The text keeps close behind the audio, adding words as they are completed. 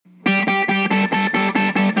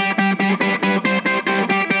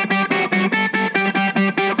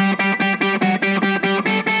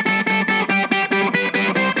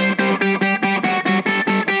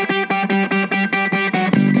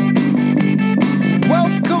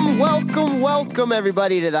Welcome,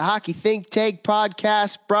 everybody, to the Hockey Think Tank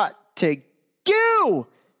podcast, brought to you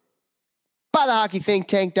by the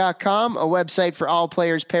hockeythinktank.com, a website for all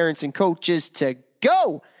players, parents, and coaches to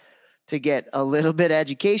go to get a little bit of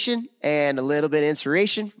education and a little bit of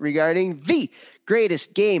inspiration regarding the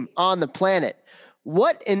greatest game on the planet.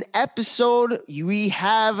 What an episode we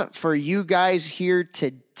have for you guys here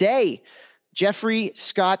today. Jeffrey,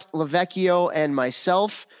 Scott Lavecchio, and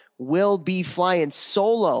myself will be flying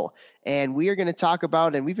solo. And we are going to talk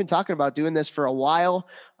about, and we've been talking about doing this for a while.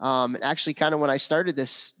 Actually, kind of when I started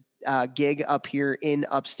this gig up here in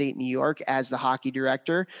upstate New York as the hockey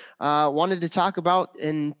director, wanted to talk about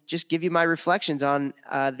and just give you my reflections on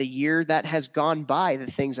the year that has gone by, the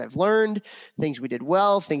things I've learned, things we did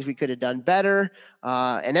well, things we could have done better,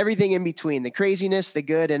 and everything in between, the craziness, the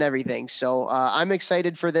good, and everything. So I'm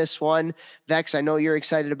excited for this one. Vex, I know you're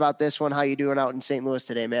excited about this one. How you doing out in St. Louis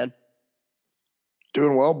today, man?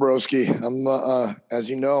 Doing well, broski. I'm, as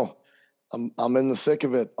you know, I'm in the thick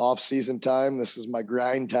of it. Off season time. This is my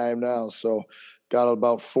grind time now. So, got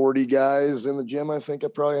about 40 guys in the gym. I think I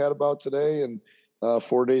probably had about today, and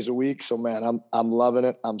 4 days a week. So, man, I'm loving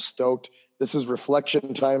it. I'm stoked. This is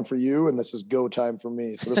reflection time for you, and this is go time for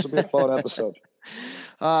me. So this will be a fun episode.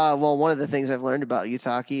 Well, one of the things I've learned about youth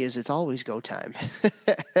hockey is it's always go time.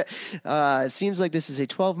 It seems like this is a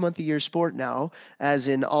 12-month-a-year sport now, as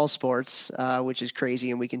in all sports, which is crazy,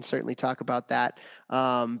 and we can certainly talk about that.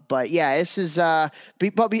 But yeah, this is,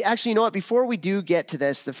 actually, you know what? Before we do get to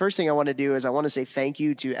this, the first thing I want to do is I want to say thank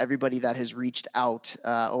you to everybody that has reached out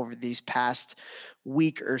over these past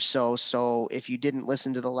week or so. So if you didn't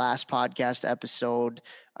listen to the last podcast episode,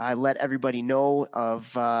 I let everybody know of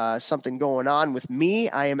something going on with me.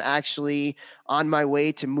 I am actually on my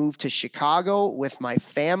way to move to Chicago with my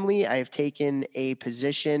family. I have taken a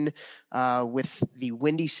position with the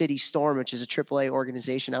Windy City Storm, which is a AAA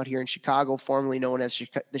organization out here in Chicago, formerly known as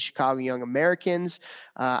the Chicago Young Americans.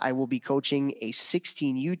 I will be coaching a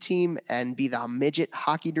 16U team and be the midget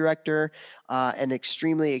hockey director, and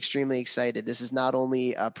extremely, extremely excited. This is not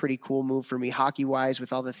only a pretty cool move for me hockey-wise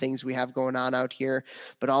with all the things we have going on out here,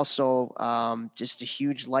 but also just a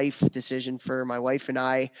huge life decision for my wife and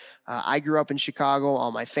I. I grew up in Chicago.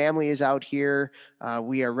 All my family is out here.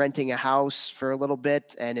 We are renting a house for a little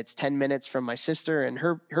bit, and it's 10 minutes from my sister and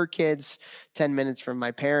her kids, 10 minutes from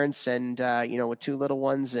my parents, and with two little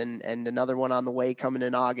ones and another one on the way coming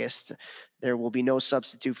in August. There will be no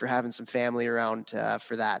substitute for having some family around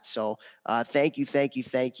for that. So thank you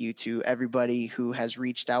to everybody who has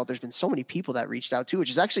reached out. There's been so many people that reached out too, which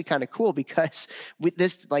is actually kind of cool because with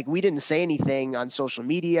this, we didn't say anything on social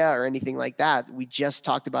media or anything like that. We just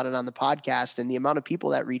talked about it on the podcast, and the amount of people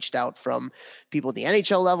that reached out, from people at the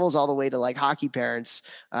NHL levels all the way to hockey parents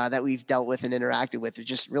that we've dealt with and interacted with. It's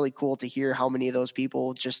just really cool to hear how many of those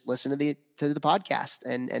people just listen to the podcast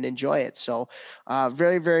and enjoy it. So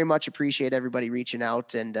very, very much appreciate everybody reaching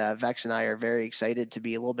out, and Vex and I are very excited to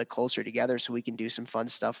be a little bit closer together so we can do some fun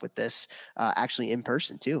stuff with this actually in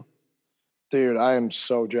person too. Dude, I am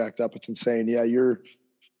so jacked up. It's insane. Yeah, your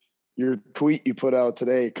tweet you put out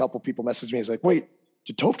today, a couple people messaged me. It's like, wait,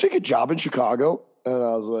 did Toph take a job in Chicago? And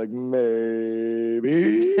I was like,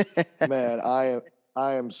 maybe. Man, I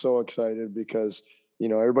am so excited because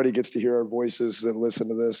everybody gets to hear our voices and listen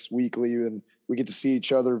to this weekly, and we get to see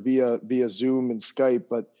each other via Zoom and Skype.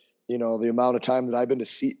 But the amount of time that I've been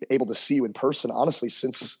able to see you in person, honestly,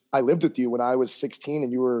 since I lived with you when I was 16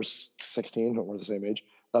 and you were 16, we're the same age,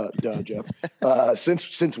 Jeff.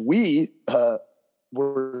 Since we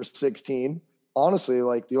were 16, honestly,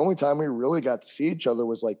 the only time we really got to see each other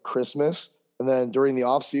was Christmas. And then during the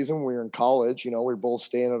off season, we were in college, we were both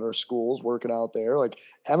staying at our schools, working out there.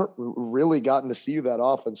 Haven't really gotten to see you that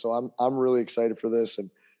often. So I'm really excited for this.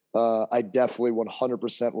 And I definitely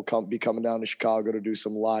 100% will be coming down to Chicago to do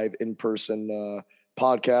some live in-person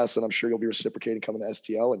podcasts. And I'm sure you'll be reciprocating coming to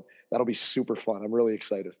STL, and that'll be super fun. I'm really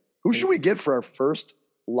excited. Who should we get for our first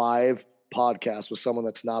live podcast with someone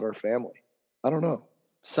that's not our family? I don't know.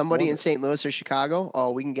 Somebody in St. Louis or Chicago.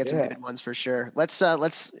 Oh, we can get some good ones for sure. Let's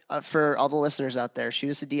for all the listeners out there,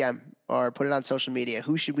 shoot us a DM or put it on social media.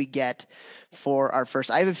 Who should we get for our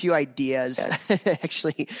first? I have a few ideas.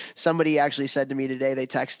 Actually, somebody actually said to me today, they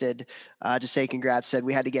texted to say congrats, said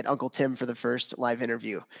we had to get Uncle Tim for the first live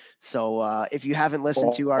interview. So if you haven't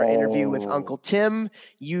listened to our interview with Uncle Tim,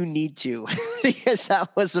 you need to, because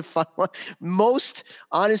that was a fun one.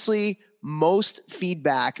 Most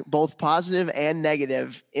feedback, both positive and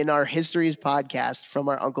negative, in our Histories podcast from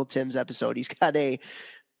our Uncle Tim's episode. He's got a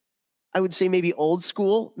I would say maybe old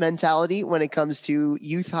school mentality when it comes to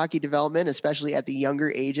youth hockey development, especially at the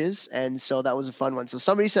younger ages. And so that was a fun one. So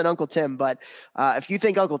somebody said Uncle Tim, but if you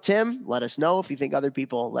think Uncle Tim, let us know. If you think other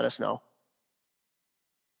people, let us know.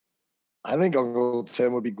 I think Uncle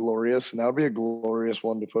Tim would be glorious, and that would be a glorious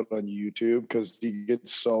one to put on YouTube because he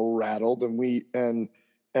gets so rattled, I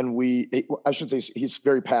should say he's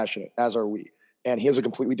very passionate, as are we, and he has a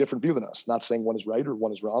completely different view than us. Not saying one is right or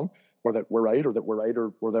one is wrong, or that we're right or that we're right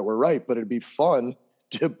or that we're right, but it'd be fun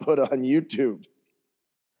to put on YouTube.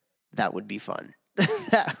 That would be fun.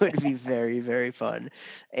 That would be very, very fun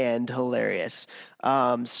and hilarious.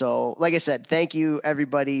 So, like I said, thank you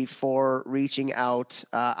everybody for reaching out.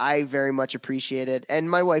 I very much appreciate it, and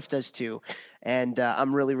my wife does too. And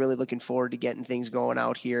I'm really, really looking forward to getting things going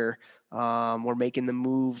out here. We're making the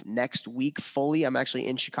move next week fully. I'm actually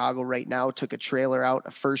in Chicago right now. Took a trailer out,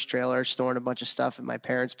 a first trailer, storing a bunch of stuff at my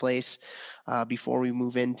parents' place before we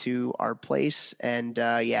move into our place. And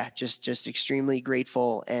yeah, just extremely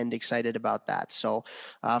grateful and excited about that. So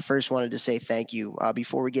first wanted to say thank you.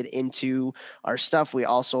 Before we get into our stuff, we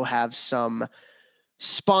also have some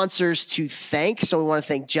sponsors to thank. So we want to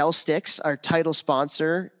thank Gel Sticks, our title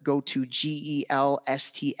sponsor. Go to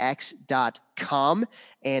GELSTX.com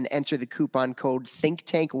and enter the coupon code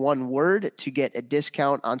ThinkTank, one word, to get a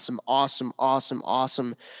discount on some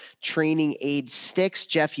awesome training aid sticks.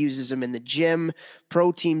 Jeff uses them in the gym.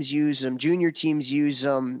 Pro teams use them. Junior teams use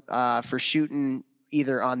them for shooting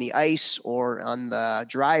either on the ice or on the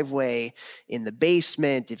driveway, in the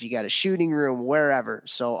basement, if you got a shooting room, wherever.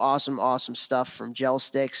 So awesome stuff from Gel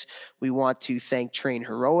Sticks. We want to thank Train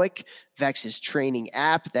Heroic, Vex's training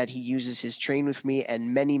app that he uses his Train With Me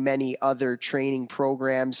and many other training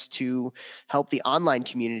programs to help the online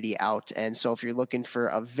community out. And so if you're looking for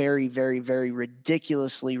a very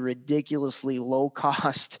ridiculously low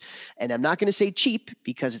cost, and I'm not going to say cheap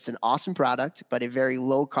because it's an awesome product, but a very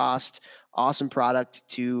low cost, awesome product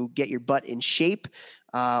to get your butt in shape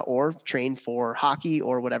or train for hockey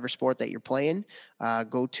or whatever sport that you're playing.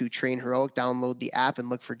 Go to Train Heroic, download the app, and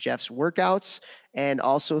look for Jeff's workouts. And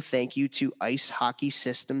also thank you to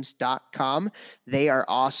icehockeysystems.com. They are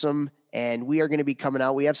awesome. And we are going to be coming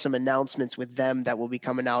out. We have some announcements with them that will be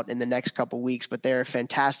coming out in the next couple weeks, but they're a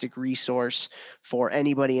fantastic resource for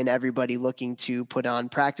anybody and everybody looking to put on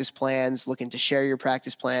practice plans, looking to share your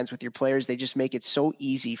practice plans with your players. They just make it so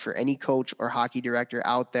easy for any coach or hockey director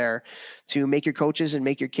out there to make your coaches and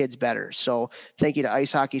make your kids better. So thank you to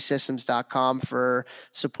icehockeysystems.com for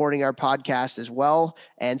supporting our podcast as well.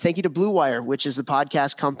 And thank you to Blue Wire, which is the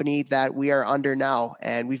podcast company that we are under now.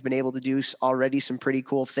 And we've been able to do already some pretty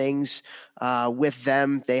cool things with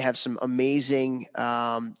them. They have some amazing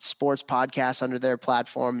sports podcasts under their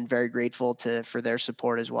platform, and very grateful for their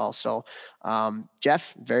support as well. So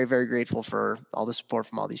Jeff, very grateful for all the support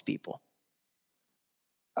from all these people.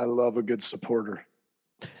 I love a good supporter.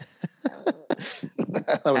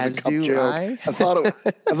 That was As a cup do joke. I thought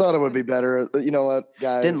it would be better. You know what,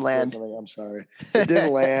 guys? Didn't land. I'm sorry. It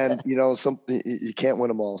didn't land. Something you can't win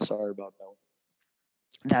them all. Sorry about that.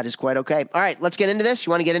 That is quite okay. All right, let's get into this.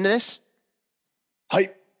 You want to get into this?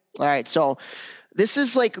 Hype. All right, so this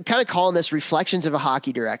is like kind of calling this Reflections of a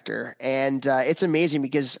Hockey Director, and it's amazing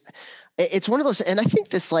because it's one of those, and I think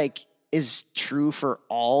this like is true for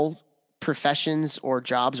all professions or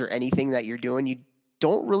jobs or anything that you're doing. You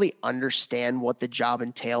don't really understand what the job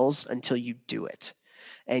entails until you do it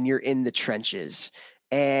and you're in the trenches.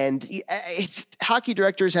 And hockey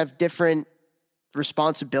directors have different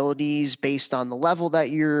responsibilities based on the level that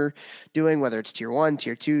you're doing, whether it's tier 1,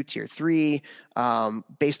 tier 2, tier 3,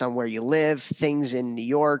 based on where you live. Things in New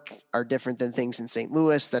York are different than things in St.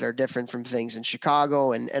 Louis that are different from things in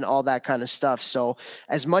Chicago and all that kind of stuff. So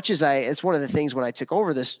as much as it's one of the things when I took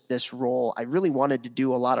over this role, I really wanted to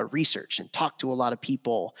do a lot of research and talk to a lot of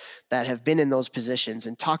people that have been in those positions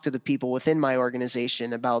and talk to the people within my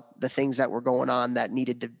organization about the things that were going on that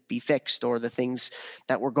needed to be fixed or the things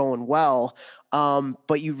that were going well.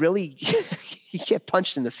 But you really you get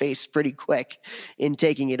punched in the face pretty quick in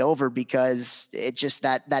taking it over because it just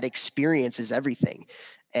that experience is everything.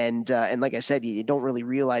 And like I said, you don't really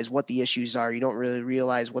realize what the issues are. You don't really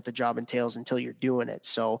realize what the job entails until you're doing it.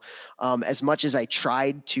 So as much as I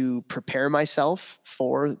tried to prepare myself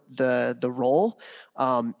for the role,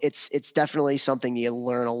 it's definitely something you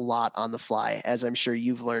learn a lot on the fly, as I'm sure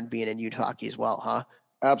you've learned being in youth hockey as well, huh?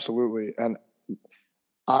 Absolutely. And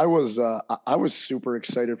I was super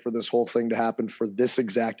excited for this whole thing to happen for this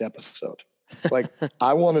exact episode. Like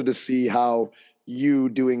I wanted to see how you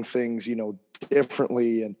doing things,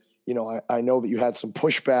 differently. And, I know that you had some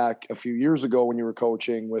pushback a few years ago when you were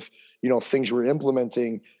coaching with, things you were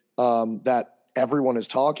implementing that everyone is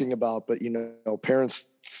talking about, but parents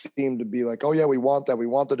seem to be like, oh yeah, we want that. We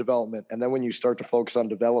want the development. And then when you start to focus on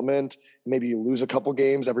development, maybe you lose a couple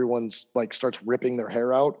games, everyone's like starts ripping their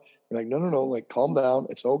hair out. You're like, no, like calm down.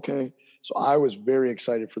 It's okay. So I was very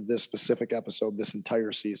excited for this specific episode, this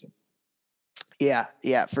entire season.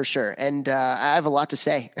 Yeah, for sure. And I have a lot to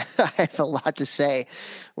say. I have a lot to say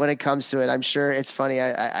when it comes to it. I'm sure it's funny.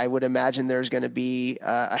 I would imagine there's going to be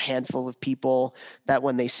a handful of people that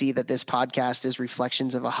when they see that this podcast is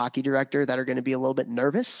reflections of a hockey director that are going to be a little bit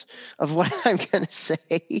nervous of what I'm going to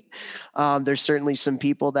say. There's certainly some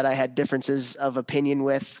people that I had differences of opinion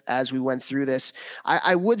with as we went through this.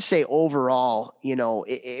 I would say overall,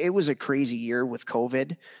 it was a crazy year with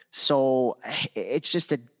COVID. So it's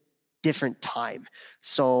just a different time.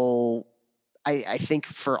 So I think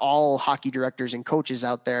for all hockey directors and coaches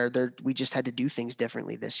out there, we just had to do things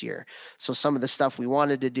differently this year. So some of the stuff we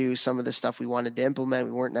wanted to do, some of the stuff we wanted to implement,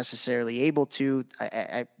 we weren't necessarily able to.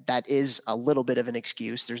 That is a little bit of an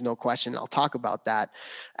excuse. There's no question. I'll talk about that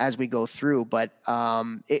as we go through. But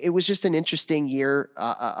it was just an interesting year,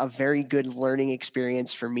 a very good learning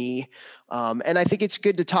experience for me. And I think it's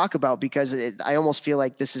good to talk about because I almost feel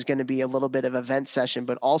like this is going to be a little bit of a vent session,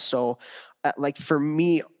 but also like for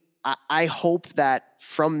me, I hope that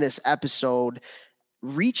from this episode,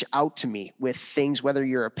 reach out to me with things, whether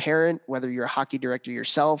you're a parent, whether you're a hockey director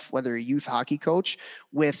yourself, whether a youth hockey coach,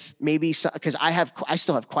 with maybe because I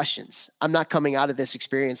still have questions. I'm not coming out of this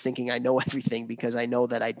experience thinking I know everything because I know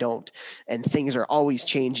that I don't, and things are always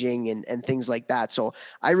changing and things like that. So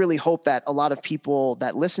I really hope that a lot of people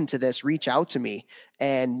that listen to this reach out to me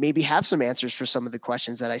and maybe have some answers for some of the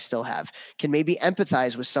questions that I still have, can maybe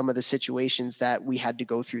empathize with some of the situations that we had to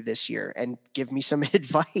go through this year and give me some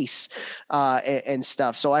advice and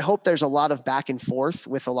stuff. So I hope there's a lot of back and forth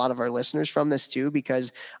with a lot of our listeners from this too,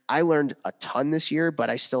 because I learned a ton this year, but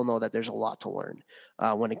I still know that there's a lot to learn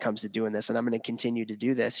when it comes to doing this. And I'm going to continue to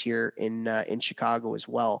do this here in Chicago as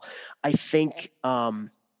well. I think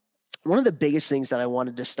one of the biggest things that I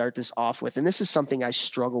wanted to start this off with, and this is something I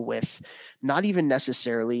struggle with, not even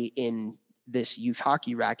necessarily in this youth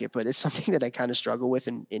hockey racket, but it's something that I kind of struggle with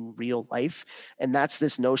in real life. And that's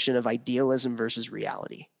this notion of idealism versus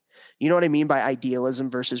reality. You know what I mean by idealism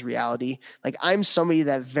versus reality? Like I'm somebody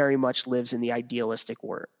that very much lives in the idealistic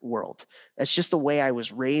world. That's just the way I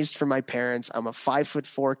was raised from my parents. I'm a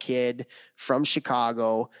 5'4" kid from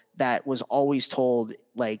Chicago that was always told,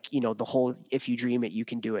 like, the whole, if you dream it, you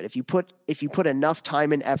can do it. If you put enough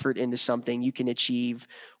time and effort into something, you can achieve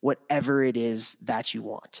whatever it is that you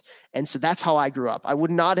want. And so that's how I grew up. I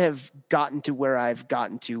would not have gotten to where I've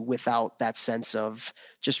gotten to without that sense of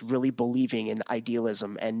just really believing in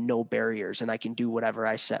idealism and no barriers, and I can do whatever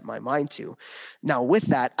I set my mind to. Now, with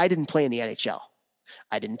that, I didn't play in the NHL.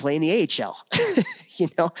 I didn't play in the AHL,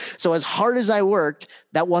 So as hard as I worked,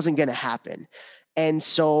 that wasn't going to happen. And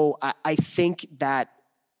so I think that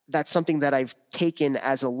that's something that I've taken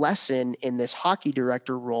as a lesson in this hockey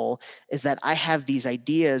director role, is that I have these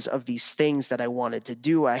ideas of these things that I wanted to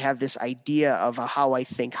do. I have this idea of how I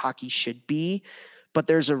think hockey should be, but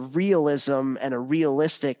there's a realism and a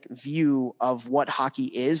realistic view of what hockey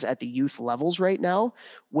is at the youth levels right now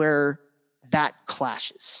where that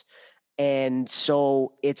clashes. And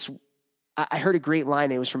so I heard a great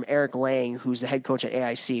line. It was from Eric Lang, who's the head coach at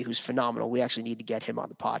AIC, who's phenomenal. We actually need to get him on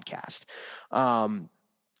the podcast.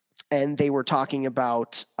 And they were talking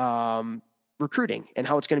about recruiting and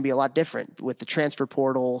how it's going to be a lot different with the transfer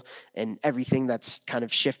portal and everything that's kind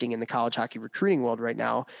of shifting in the college hockey recruiting world right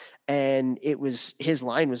now. And his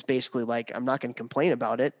line was basically like, I'm not going to complain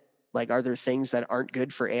about it. Like, are there things that aren't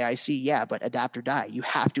good for AIC? Yeah, but adapt or die. You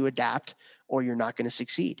have to adapt or you're not going to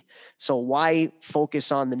succeed. So why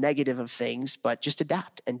focus on the negative of things, but just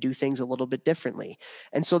adapt and do things a little bit differently.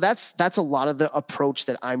 And so that's a lot of the approach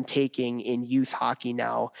that I'm taking in youth hockey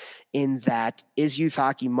now, in that is youth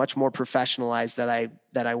hockey much more professionalized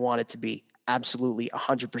that I want it to be? Absolutely,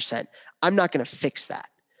 100%. I'm not going to fix that.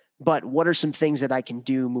 But what are some things that I can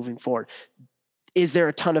do moving forward? Is there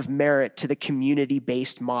a ton of merit to the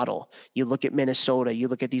community-based model? You look at Minnesota, you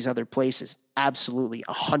look at these other places. Absolutely,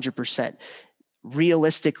 100%.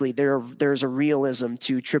 Realistically, there's a realism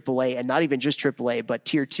to AAA, and not even just AAA, but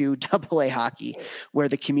Tier 2 AA hockey, where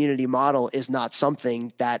the community model is not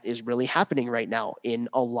something that is really happening right now in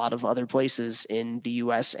a lot of other places in the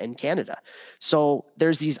US and Canada. So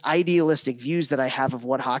there's these idealistic views that I have of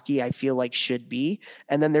what hockey I feel like should be,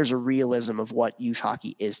 and then there's a realism of what youth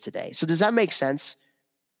hockey is today. So does that make sense?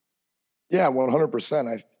 Yeah,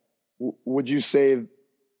 100%. Would you say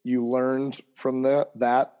you learned from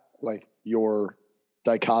that like your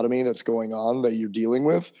dichotomy that's going on that you're dealing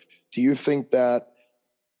with? Do you think that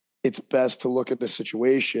it's best to look at the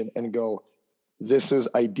situation and go, this is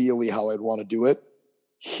ideally how I'd want to do it.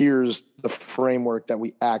 Here's the framework that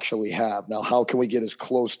we actually have. Now, how can we get as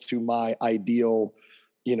close to my ideal,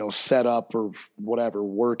 setup or whatever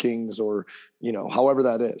workings, or, however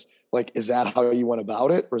that is? Like, is that how you went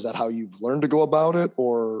about it, or is that how you've learned to go about it?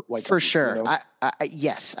 Or like, For sure.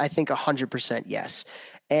 Yes, I think 100% yes.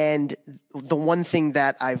 And the one thing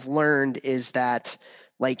that I've learned is that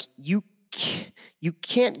like you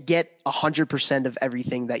can't get 100% of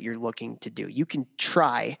everything that you're looking to do. You can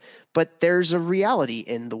try, but there's a reality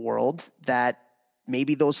in the world that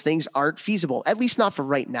maybe those things aren't feasible, at least not for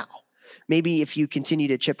right now. Maybe if you continue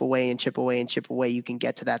to chip away and chip away and chip away, you can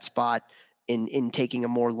get to that spot in taking a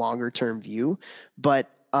more longer term view. But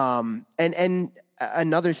and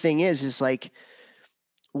another thing is like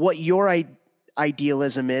what your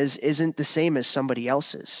idealism isn't the same as somebody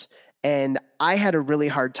else's. And I had a really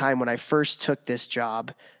hard time when I first took this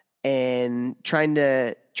job and trying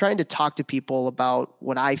to talk to people about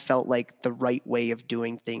what I felt like the right way of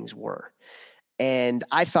doing things were. And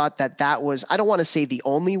I thought that was, I don't want to say the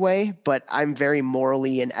only way, but I'm very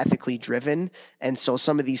morally and ethically driven. And so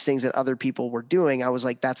some of these things that other people were doing, I was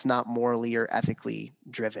like, that's not morally or ethically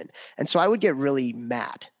driven. And so I would get really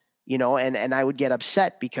mad, and I would get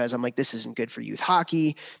upset because I'm like, this isn't good for youth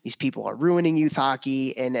hockey. These people are ruining youth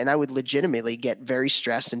hockey. And I would legitimately get very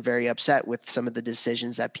stressed and very upset with some of the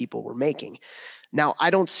decisions that people were making. Now, I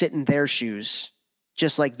don't sit in their shoes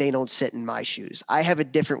just like they don't sit in my shoes. I have a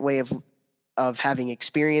different way of having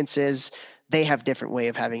experiences. They have different way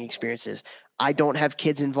of having experiences. I don't have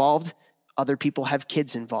kids involved. Other people have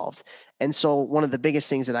kids involved. And so one of the biggest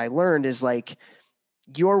things that I learned is like,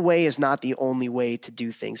 your way is not the only way to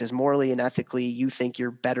do things. As morally and ethically you think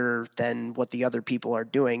you're better than what the other people are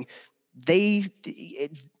doing,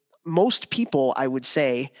 most people, I would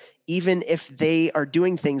say, even if they are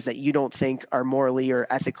doing things that you don't think are morally or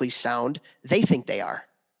ethically sound, they think they are.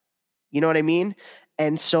 You know what I mean?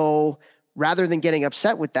 And so rather than getting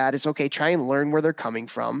upset with that, it's okay, try and learn where they're coming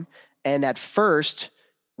from. And at first,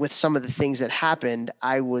 with some of the things that happened,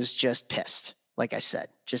 I was just pissed. Like I said,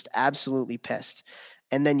 just absolutely pissed.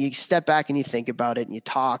 And then you step back and you think about it and you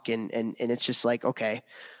talk and it's just like, okay,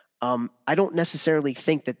 I don't necessarily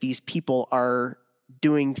think that these people are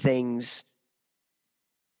doing things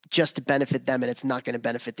just to benefit them and it's not going to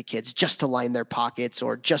benefit the kids, just to line their pockets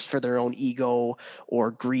or just for their own ego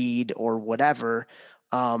or greed or whatever.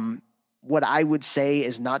 What I would say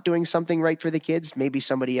is not doing something right for the kids. Maybe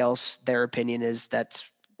somebody else, their opinion is that's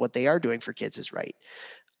what they are doing for kids is right.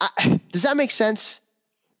 Does that make sense?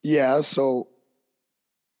 Yeah. So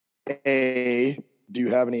A, do you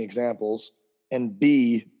have any examples? And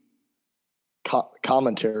B,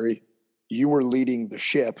 commentary. You were leading the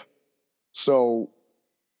ship. So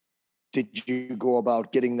did you go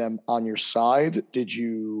about getting them on your side? Did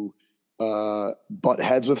you butt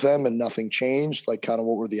heads with them and nothing changed? Like, kind of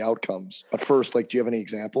what were the outcomes? But first, like, do you have any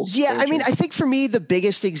examples? Yeah, I mean, I think for me, the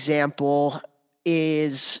biggest example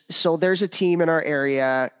is, so there's a team in our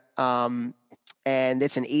area, and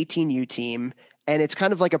it's an 18U team, and it's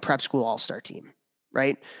kind of like a prep school all-star team,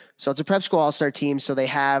 right? So it's a prep school all-star team. So they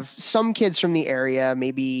have some kids from the area.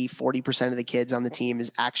 Maybe 40% of the kids on the team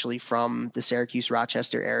is actually from the Syracuse,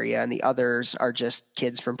 Rochester area, and the others are just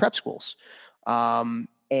kids from prep schools.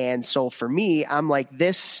 And so for me, I'm like,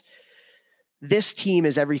 this team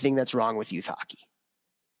is everything that's wrong with youth hockey.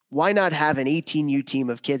 Why not have an 18U team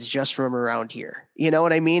of kids just from around here? You know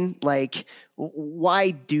what I mean? Like,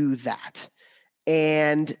 why do that?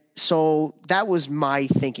 And so that was my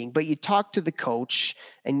thinking. But you talk to the coach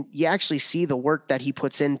and you actually see the work that he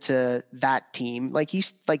puts into that team. Like,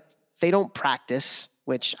 they don't practice,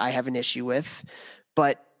 which I have an issue with,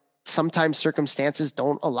 but sometimes circumstances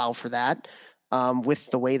don't allow for that. With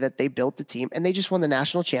the way that they built the team, and they just won the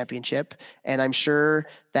national championship. And I'm sure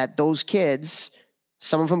that those kids,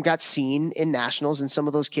 some of them got seen in nationals, and some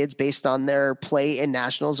of those kids, based on their play in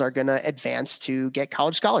nationals, are going to advance to get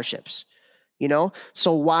college scholarships.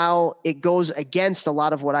 So while it goes against a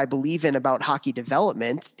lot of what I believe in about hockey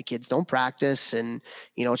development, the kids don't practice and,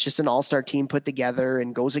 it's just an all-star team put together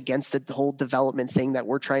and goes against the whole development thing that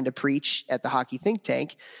we're trying to preach at the Hockey Think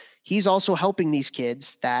Tank. He's also helping these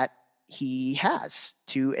kids that he has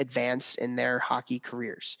to advance in their hockey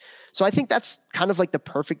careers. So I think that's kind of like the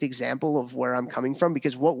perfect example of where I'm coming from,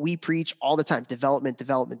 because what we preach all the time, development,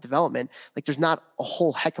 like there's not a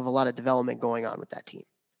whole heck of a lot of development going on with that team.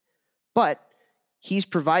 But he's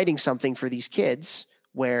providing something for these kids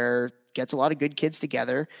where gets a lot of good kids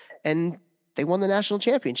together, and they won the national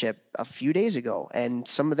championship a few days ago. And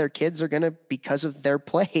some of their kids are going to, because of their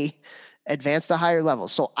play, advance to higher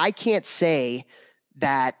levels. So I can't say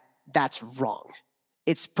that that's wrong.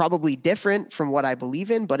 It's probably different from what I believe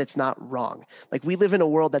in, but it's not wrong. Like, we live in a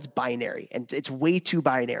world that's binary, and it's way too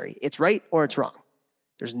binary. It's right or it's wrong.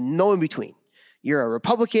 There's no in between. You're a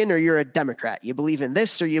Republican or you're a Democrat. You believe in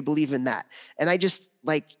this or you believe in that. And I just,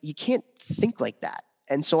 like, you can't think like that.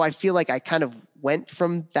 And so I feel like I kind of went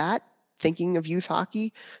from that thinking of youth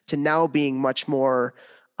hockey to now being much more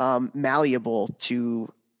malleable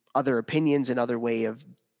to other opinions and other way of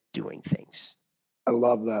doing things. I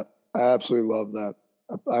love that. I absolutely love that.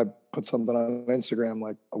 I put something on Instagram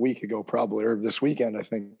like a week ago, probably, or this weekend, I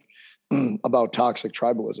think, about toxic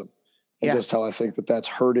tribalism and just how I think that that's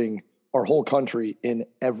hurting our whole country in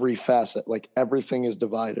every facet. Like, everything is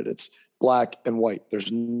divided. It's black and white.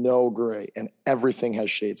 There's no gray, and everything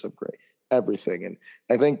has shades of gray, everything. And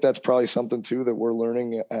I think that's probably something too that we're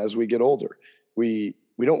learning as we get older. We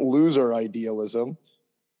don't lose our idealism,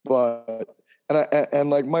 but and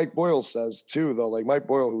like Mike Boyle says too, though, like Mike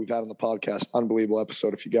Boyle, who we've had on the podcast, unbelievable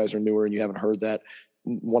episode. If you guys are newer and you haven't heard that,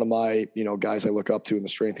 one of my, guys I look up to in the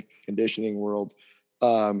strength and conditioning world,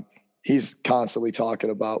 he's constantly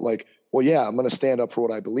talking about like, well, yeah, I'm going to stand up for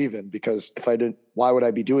what I believe in, because if I didn't, why would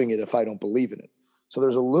I be doing it if I don't believe in it? So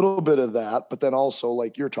there's a little bit of that, but then also,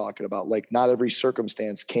 like you're talking about, like, not every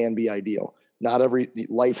circumstance can be ideal. Not every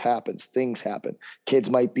life happens. Things happen.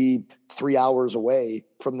 Kids might be 3 hours away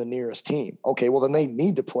from the nearest team. Okay, well, then they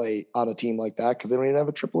need to play on a team like that because they don't even have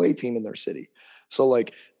a AAA team in their city. So,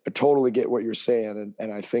 like, I totally get what you're saying.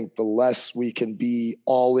 And I think the less we can be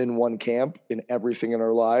all in one camp in everything in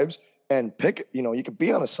our lives and pick, you could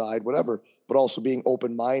be on a side, whatever, but also being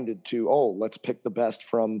open-minded to, let's pick the best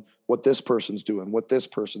from what this person's doing, what this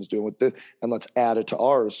person's doing with this, and let's add it to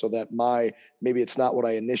ours so that maybe it's not what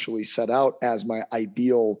I initially set out as my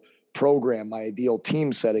ideal program, my ideal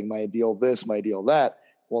team setting, my ideal this, my ideal that.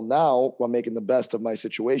 Well, now I'm making the best of my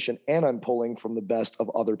situation and I'm pulling from the best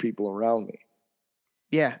of other people around me.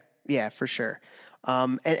 Yeah, for sure.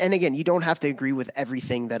 And again, you don't have to agree with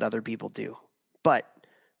everything that other people do, but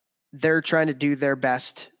they're trying to do their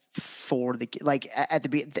best for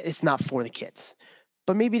it's not for the kids,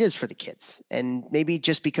 but maybe it is for the kids. And maybe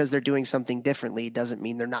just because they're doing something differently doesn't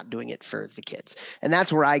mean they're not doing it for the kids. And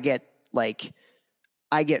that's where I get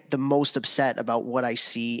the most upset about what I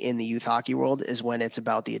see in the youth hockey world, is when it's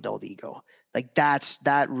about the adult ego. Like,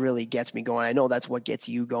 that really gets me going. I know that's what gets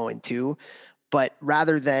you going too, but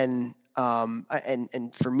rather than,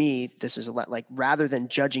 and for me, this is a lot, like, rather than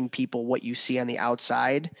judging people what you see on the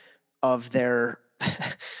outside of their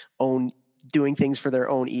own, doing things for their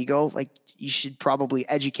own ego, like, you should probably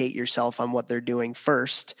educate yourself on what they're doing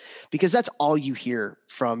first, because that's all you hear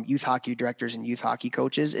from youth hockey directors and youth hockey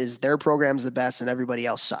coaches is their program's the best and everybody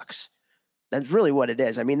else sucks. That's really what it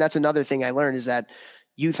is. I mean, that's another thing I learned, is that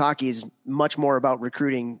youth hockey is much more about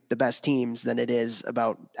recruiting the best teams than it is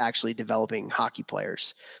about actually developing hockey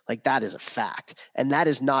players. Like, that is a fact. And that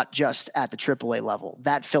is not just at the AAA level.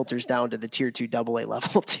 That filters down to the tier 2 AA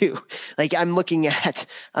level too. Like, I'm looking at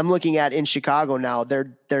in Chicago now,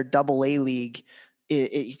 their AA league,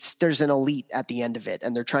 there's an elite at the end of it,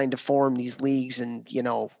 and they're trying to form these leagues and,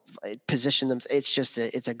 position them. It's just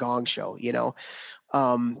it's a gong show,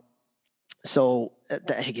 So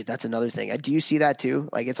that's another thing. Do you see that too?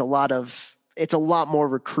 Like, it's a lot more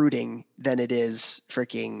recruiting than it is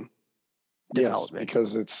freaking development. Yes,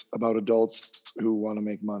 because it's about adults who want to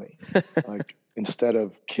make money, like, instead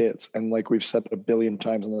of kids. And like we've said a billion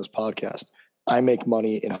times on this podcast, I make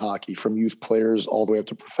money in hockey from youth players all the way up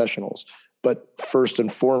to professionals. But first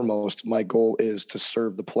and foremost, my goal is to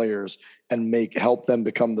serve the players and help them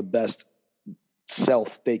become the best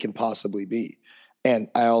self they can possibly be. And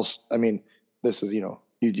this is,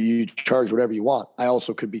 you charge whatever you want. I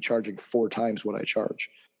also could be charging 4 times what I charge,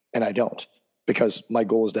 and I don't, because my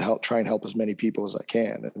goal is to try and help as many people as I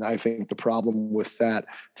can. And I think the problem with that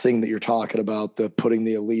thing that you're talking about, the putting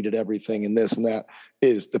the elite at everything and this and that,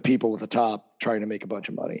 is the people at the top trying to make a bunch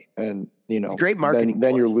of money. And, great marketing.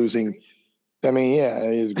 Then you're losing.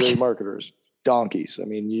 It's great marketers, donkeys.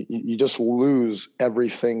 You just lose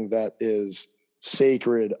everything that is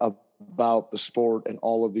sacred about the sport and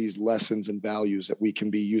all of these lessons and values that we can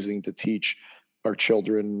be using to teach our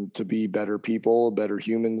children to be better people, better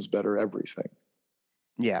humans, better everything.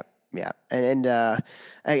 Yeah. And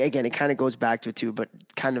again, it kind of goes back to it too, but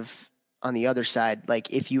kind of on the other side,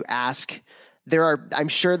 like, if you ask, I'm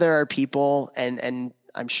sure there are people, and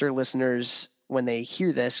I'm sure listeners, when they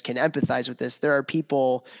hear this, can empathize with this. There are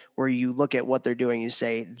people where you look at what they're doing, you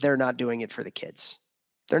say, they're not doing it for the kids.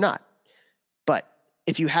 They're not. But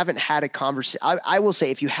if you haven't had a conversation, I will say,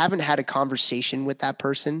 if you haven't had a conversation with that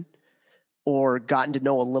person, or gotten to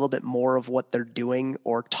know a little bit more of what they're doing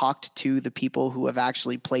or talked to the people who have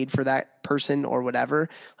actually played for that person or whatever,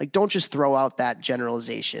 like don't just throw out that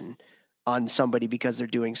generalization on somebody because they're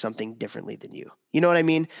doing something differently than you. You know what I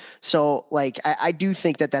mean? So like, I do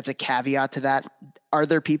think that that's a caveat to that. Are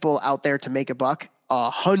there people out there to make a buck?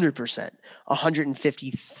 100%,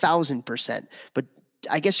 150,000%. But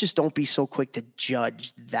I guess just don't be so quick to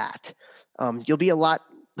judge that. You'll be a lot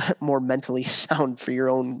more mentally sound for your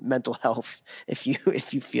own mental health if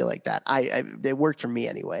you feel like that. It worked for me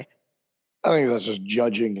anyway. I think that's just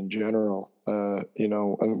judging in general. And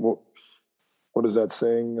what is that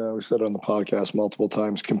saying? We said it on the podcast multiple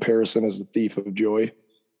times. Comparison is the thief of joy.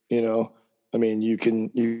 I mean, you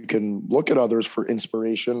can look at others for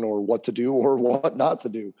inspiration or what to do or what not to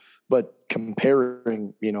do, but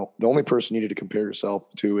comparing, the only person you need to compare yourself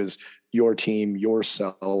to is your team,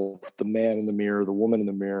 yourself, the man in the mirror, the woman in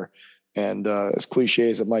the mirror. And as cliche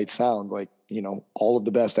as it might sound, like, all of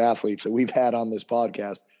the best athletes that we've had on this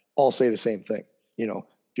podcast all say the same thing.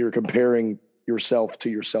 You're comparing yourself to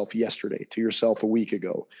yourself yesterday, to yourself a week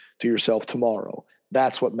ago, to yourself tomorrow.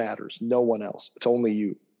 That's what matters. No one else. It's only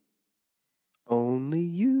you. Only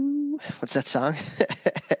you. What's that song?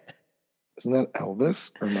 Isn't that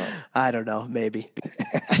Elvis or no? I don't know. Maybe.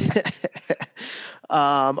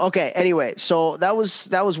 Okay. Anyway, so that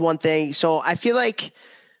was one thing. So I feel like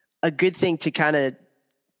a good thing to kind of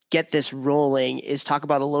get this rolling is talk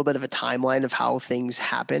about a little bit of a timeline of how things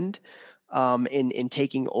happened. In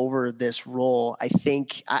taking over this role, I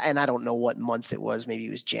think, and I don't know what month it was, maybe it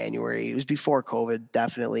was January. It was before COVID,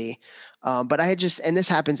 definitely. But I had and this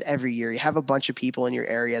happens every year. You have a bunch of people in your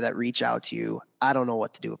area that reach out to you. I don't know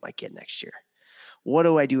what to do with my kid next year. What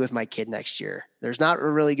do I do with my kid next year? There's not a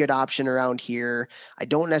really good option around here. I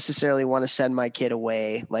don't necessarily want to send my kid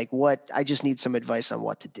away. Like I just need some advice on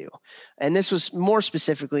what to do. And this was more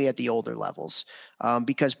specifically at the older levels,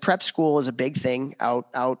 because prep school is a big thing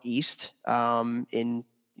out east, in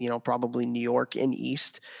probably New York and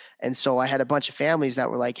East. And so I had a bunch of families that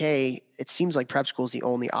were like, hey, it seems like prep school is the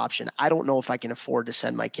only option. I don't know if I can afford to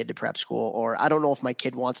send my kid to prep school, or I don't know if my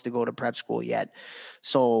kid wants to go to prep school yet.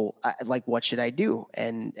 So what should I do?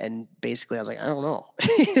 And basically I was like, I don't know.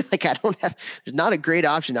 Like there's not a great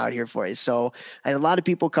option out here for you. So I had a lot of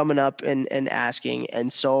people coming up and asking.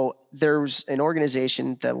 And so there's an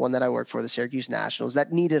organization, the one that I work for, the Syracuse Nationals,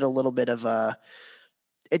 that needed a little bit of a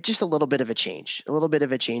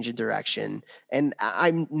change in direction. And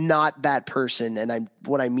I'm not that person. And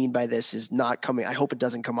what I mean by this is not coming, I hope it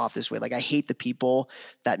doesn't come off this way. Like I hate the people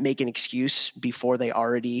that make an excuse before they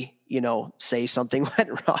already, say something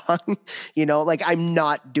went wrong, like I'm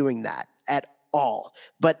not doing that at all.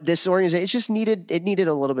 But this organization needed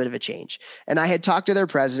a little bit of a change. And I had talked to their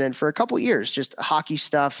president for a couple of years, just hockey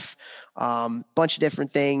stuff, bunch of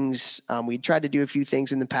different things. We'd tried to do a few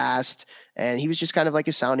things in the past, and he was just kind of like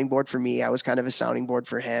a sounding board for me. I was kind of a sounding board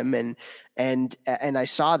for him. And I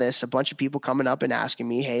saw a bunch of people coming up and asking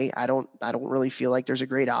me, hey, I don't really feel like there's a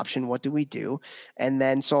great option. What do we do? And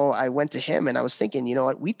then, so I went to him and I was thinking, you know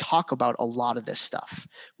what, we talk about a lot of this stuff.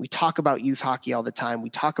 We talk about youth hockey all the time.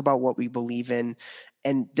 We talk about what we believe in.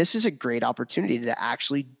 And this is a great opportunity to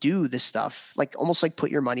actually do this stuff, like almost like put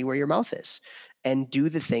your money where your mouth is and do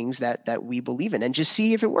the things that we believe in and just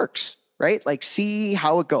see if it works, right? Like see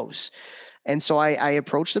how it goes. And so I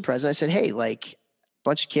approached the president. I said, hey, like a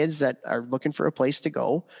bunch of kids that are looking for a place to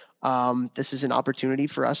go. This is an opportunity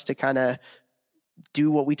for us to kind of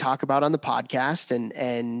do what we talk about on the podcast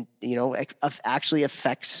and actually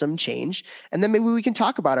affect some change. And then maybe we can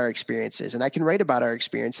talk about our experiences, and I can write about our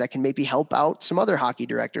experience that can maybe help out some other hockey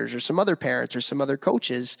directors or some other parents or some other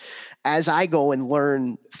coaches as I go and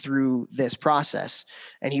learn through this process.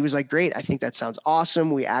 And he was like, great. I think that sounds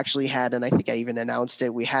awesome. We actually had, and I think I even announced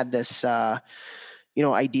it, we had this,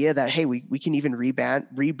 idea that, hey, we can even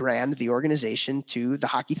rebrand the organization to the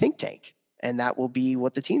Hockey Think Tank. And that will be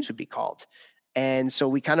what the teams would be called. And so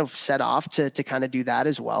we kind of set off to kind of do that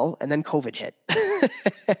as well. And then COVID hit.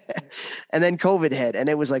 And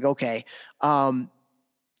it was like, okay,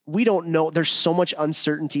 we don't know. There's so much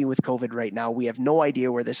uncertainty with COVID right now. We have no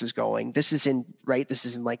idea where this is going. This is in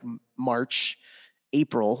like March,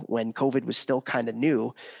 April, when COVID was still kind of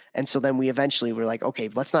new. And so then we eventually were like, okay,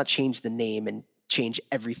 let's not change the name and change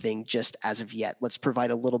everything just as of yet. Let's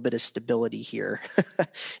provide a little bit of stability here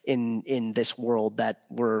in this world that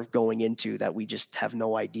we're going into, that we just have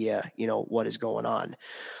no idea, what is going on.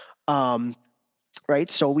 Right.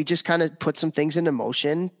 So we just kind of put some things into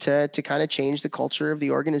motion to kind of change the culture of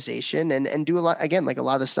the organization and do a lot, again, like a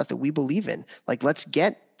lot of the stuff that we believe in. Like, let's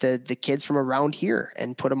get the kids from around here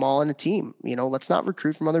and put them all on a team. Let's not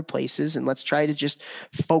recruit from other places, and let's try to just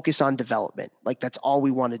focus on development. Like, that's all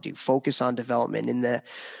we want to do. Focus on development in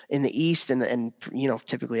the East and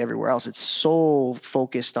typically everywhere else. It's so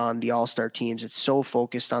focused on the all-star teams. It's so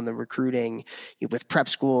focused on the recruiting with prep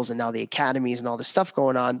schools and now the academies and all this stuff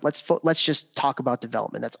going on. Let's just talk about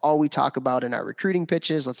development. That's all we talk about in our recruiting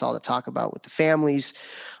pitches. Let's all talk about with the families,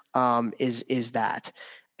 is that.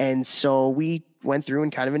 And so we went through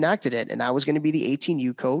and kind of enacted it. And I was going to be the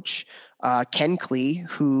 18U coach. Ken Klee,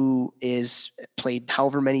 who is played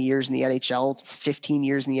however many years in the NHL, 15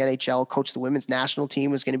 years in the NHL, coached the women's national team,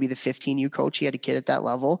 was going to be the 15U coach. He had a kid at that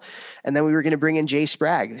level. And then we were going to bring in Jay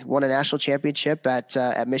Sprague, won a national championship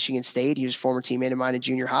at Michigan State. He was a former teammate of mine in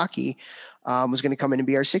junior hockey. Was going to come in and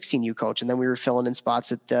be our 16U coach. And then we were filling in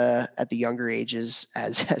spots at the younger ages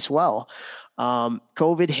as well.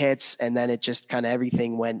 COVID hits, and then it just kind of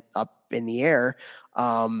everything went up in the air.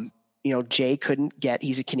 Jay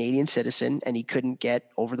he's a Canadian citizen, and he couldn't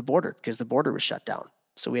get over the border because the border was shut down.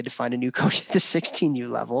 So we had to find a new coach at the 16U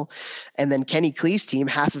level. And then Kenny Klee's team,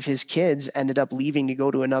 half of his kids ended up leaving to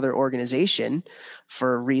go to another organization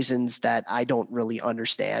for reasons that I don't really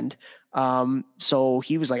understand. So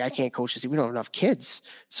he was like, I can't coach this. We don't have enough kids.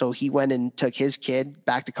 So he went and took his kid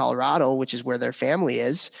back to Colorado, which is where their family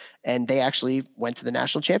is. And they actually went to the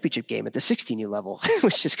national championship game at the 16U level,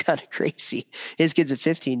 which is kind of crazy. His kid's at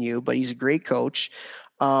 15U, but he's a great coach.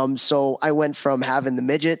 So I went from having the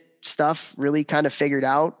midget stuff really kind of figured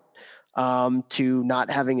out, to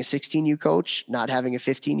not having a 16U coach, not having a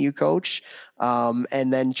 15U coach,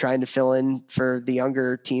 and then trying to fill in for the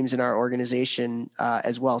younger teams in our organization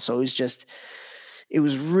as well. So it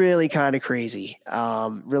was really kind of crazy,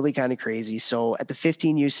 So at the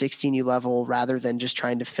 15U, 16U level, rather than just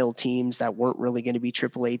trying to fill teams that weren't really going to be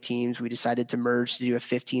AAA teams, we decided to merge to do a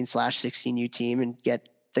 15/16U team and get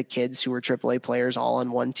the kids who were AAA players all on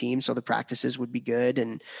one team. So the practices would be good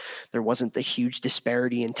and there wasn't the huge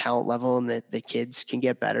disparity in talent level, and that the kids can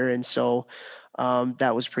get better. And so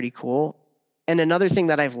that was pretty cool. And another thing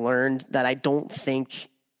that I've learned that I don't think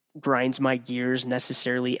grinds my gears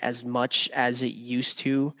necessarily as much as it used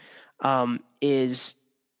to, is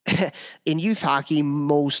in youth hockey, a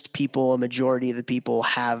majority of the people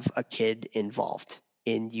have a kid involved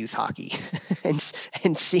in youth hockey.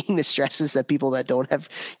 and seeing the stresses that people that don't have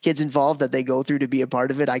kids involved that they go through to be a part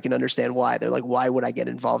of it, I can understand why. They're like, why would I get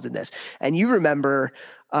involved in this? And you remember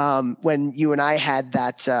when you and I had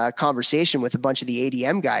that conversation with a bunch of the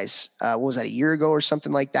ADM guys, what was that, a year ago or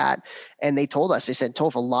something like that? And they told us, they said,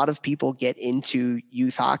 Toph, a lot of people get into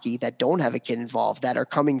youth hockey that don't have a kid involved, that are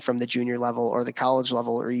coming from the junior level or the college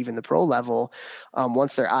level or even the pro level.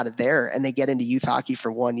 Once they're out of there and they get into youth hockey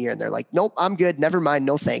for 1 year and they're like, nope, I'm good. Never mind.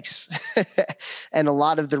 No, thanks. And a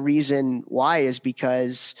lot of the reason why is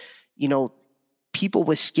because, people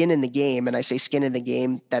with skin in the game, and I say skin in the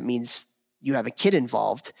game, that means you have a kid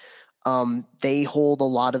involved, they hold a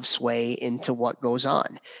lot of sway into what goes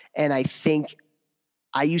on. And I think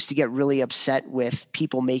I used to get really upset with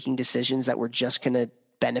people making decisions that were just going to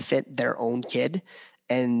benefit their own kid.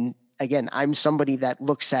 And again, I'm somebody that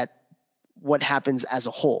looks at what happens as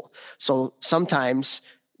a whole. So sometimes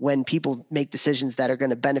when people make decisions that are going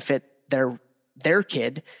to benefit their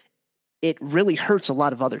kid, it really hurts a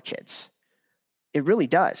lot of other kids. It really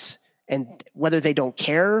does. And whether they don't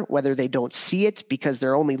care, whether they don't see it because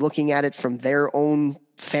they're only looking at it from their own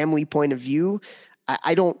family point of view,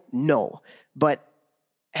 I don't know. But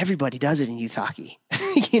everybody does it in youth hockey.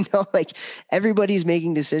 Like everybody's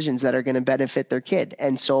making decisions that are going to benefit their kid.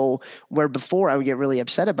 And so where before I would get really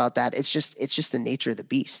upset about that, it's just the nature of the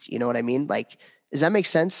beast. You know what I mean? Like, does that make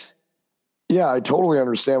sense? Yeah, I totally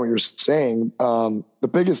understand what you're saying. The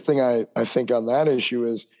biggest thing I think on that issue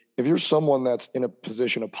is, if you're someone that's in a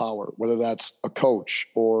position of power, whether that's a coach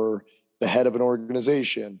or the head of an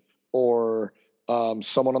organization or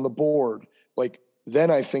someone on the board,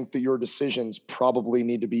 then I think that your decisions probably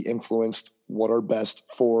need to be influenced what are best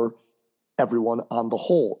for everyone on the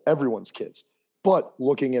whole, everyone's kids. But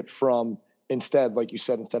looking at from instead, like you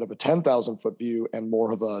said, instead of a 10,000-foot view and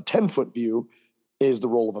more of a 10-foot view is the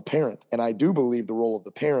role of a parent. And I do believe the role of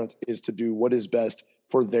the parent is to do what is best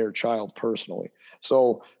for their child personally.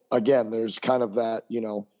 So again, there's kind of that,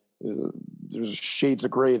 there's shades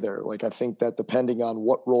of gray there. Like, I think that depending on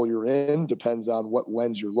what role you're in depends on what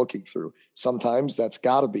lens you're looking through. Sometimes that's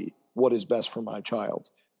got to be what is best for my child.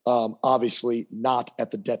 Obviously not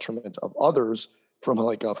at the detriment of others from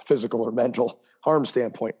like a physical or mental harm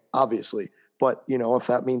standpoint, obviously. But, if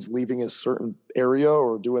that means leaving a certain area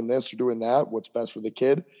or doing this or doing that, what's best for the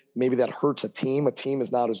kid, maybe that hurts a team. A team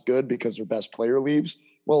is not as good because their best player leaves.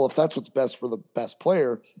 Well, if that's what's best for the best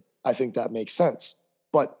player, I think that makes sense.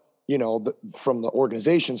 But from the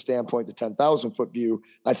organization standpoint, the 10,000 foot view,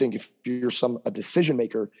 I think if you're a decision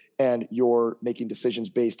maker and you're making decisions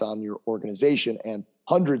based on your organization and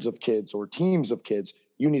hundreds of kids or teams of kids,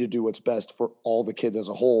 you need to do what's best for all the kids as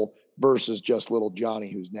a whole versus just little Johnny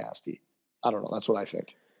who's nasty. I don't know. That's what I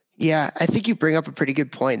think. Yeah, I think you bring up a pretty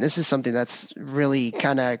good point. This is something that's really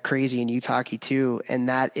kind of crazy in youth hockey too, and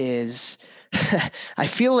that is, I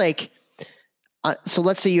feel like, so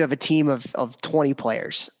let's say you have a team of 20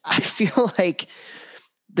 players. I feel like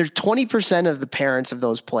there's 20% of the parents of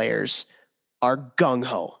those players are gung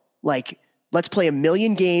ho. Like, let's play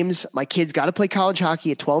 1,000,000 games. My kid's got to play college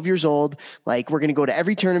hockey at 12 years old. Like, we're going to go to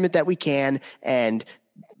every tournament that we can, and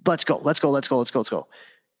let's go.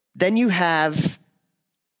 Then you have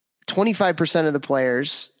 25% of the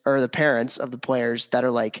players or the parents of the players that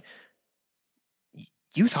are like,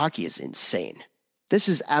 youth hockey is insane. This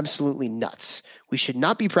is absolutely nuts. We should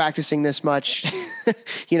not be practicing this much.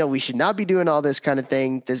 We should not be doing all this kind of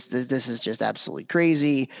thing. This is just absolutely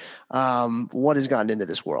crazy. What has gotten into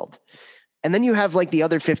this world? And then you have like the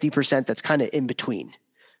other 50% that's kind of in between,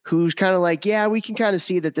 who's kind of like, yeah, we can kind of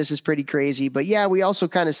see that this is pretty crazy, but yeah, we also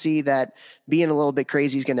kind of see that being a little bit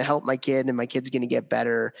crazy is going to help my kid and my kid's going to get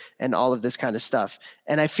better and all of this kind of stuff.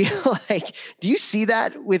 And I feel like, do you see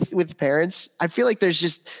that with parents? I feel like there's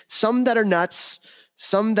just some that are nuts,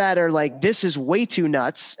 some that are like, this is way too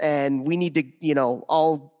nuts and we need to,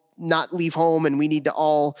 all not leave home and we need to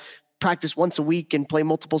all practice once a week and play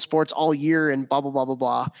multiple sports all year and blah, blah, blah, blah,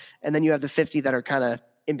 blah. And then you have the 50 that are kind of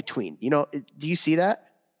in between. Do you see that?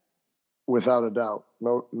 Without a doubt.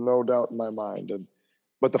 No doubt in my mind.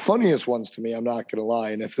 But the funniest ones to me, I'm not going to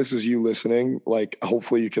lie, and if this is you listening, like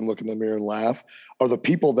hopefully you can look in the mirror and laugh, are the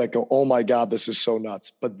people that go, oh my God, this is so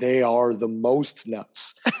nuts. But they are the most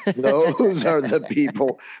nuts. Those are the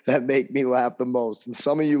people that make me laugh the most. And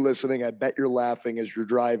some of you listening, I bet you're laughing as you're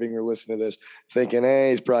driving or listening to this, thinking,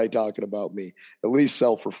 hey, he's probably talking about me. At least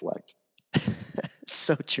self-reflect. It's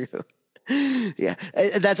so true. Yeah.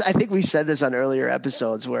 I think we've said this on earlier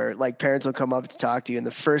episodes where like parents will come up to talk to you and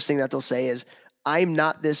the first thing that they'll say is, I'm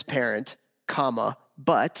not this parent, comma,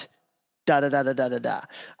 but da da da da da da da.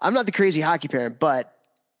 I'm not the crazy hockey parent, but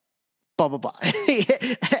blah blah blah.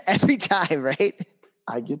 Every time, right?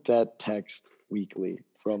 I get that text weekly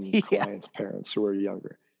from clients' parents who are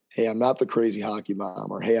younger. Hey, I'm not the crazy hockey mom,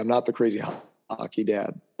 or hey, I'm not the crazy hockey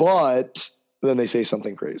dad, but then they say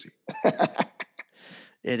something crazy.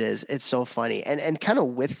 It is. It's so funny. And kind of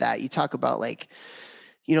with that, you talk about like,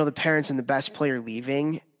 the parents and the best player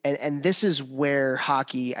leaving. And this is where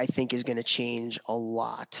hockey, I think, is going to change a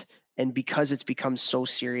lot. And because it's become so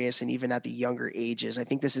serious and even at the younger ages, I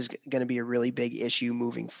think this is going to be a really big issue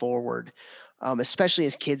moving forward, especially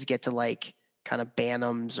as kids get to like kind of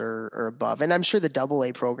Bantams or above. And I'm sure the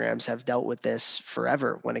AA programs have dealt with this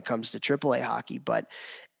forever when it comes to AAA hockey. But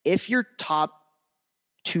if your top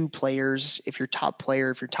two players, if your top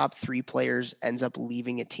 3 players ends up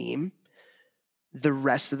leaving a team, the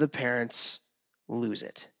rest of the parents lose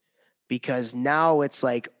it. Because now it's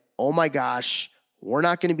like, oh my gosh, we're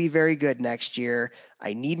not going to be very good next year.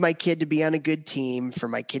 I need my kid to be on a good team for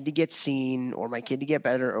my kid to get seen or my kid to get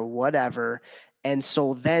better or whatever. And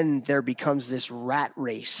so then there becomes this rat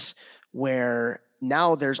race where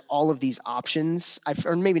now there's all of these options,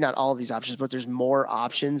 or maybe not all of these options, but there's more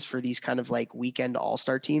options for these kind of like weekend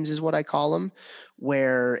all-star teams is what I call them,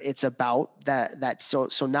 where it's about that. So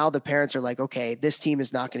now the parents are like, okay, this team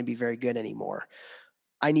is not going to be very good anymore.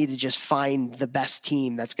 I need to just find the best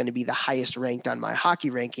team that's going to be the highest ranked on my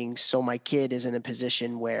hockey rankings. So my kid is in a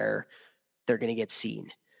position where they're going to get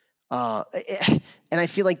seen. And I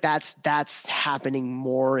feel like that's happening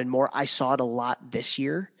more and more. I saw it a lot this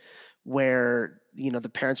year where, the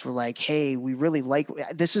parents were like, hey, we really like,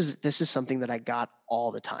 this is something that I got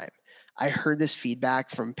all the time. I heard this feedback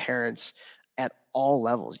from parents at all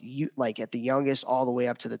levels, like at the youngest all the way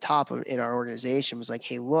up to the top in our organization was like,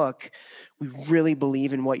 hey, look, we really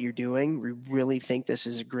believe in what you're doing. We really think this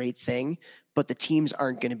is a great thing, but the teams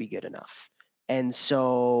aren't going to be good enough. And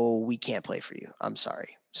so we can't play for you. I'm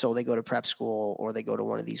sorry. So they go to prep school or they go to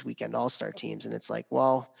one of these weekend all-star teams. And it's like,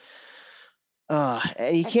 well,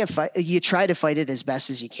 and you can't fight. You try to fight it as best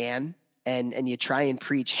as you can. And you try and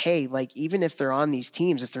preach, hey, like, even if they're on these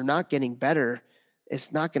teams, if they're not getting better,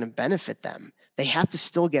 it's not going to benefit them. They have to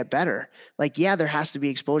still get better. Like, yeah, there has to be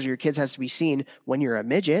exposure. Your kids has to be seen when you're a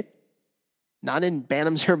midget, not in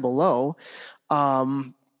Bantams or below.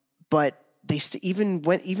 But they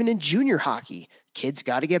even in junior hockey, Kids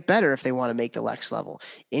got to get better if they want to make the next level.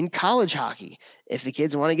 In college hockey, if the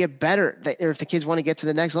kids want to get better, or if the kids want to get to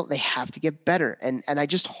the next level, they have to get better. And I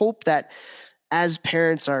just hope that as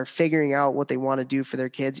parents are figuring out what they want to do for their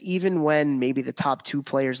kids, even when maybe the top 2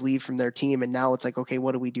 players leave from their team and now it's like, okay,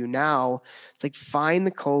 what do we do now? It's like, find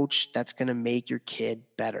the coach that's going to make your kid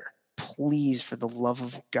better. Please, for the love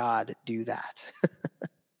of God, do that.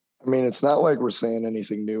 I mean, it's not like we're saying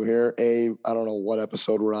anything new here. I don't know what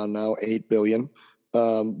episode we're on now, 8 billion.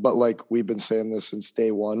 But like we've been saying this since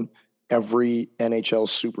day one. Every NHL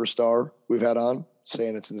superstar we've had on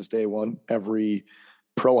saying it since day one. Every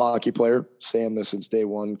pro hockey player saying this since day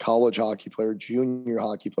one. College hockey player, junior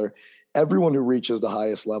hockey player. Everyone who reaches the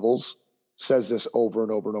highest levels says this over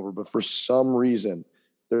and over and over. But for some reason,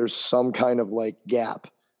 there's some kind of like gap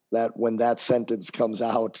that when that sentence comes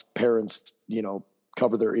out, parents,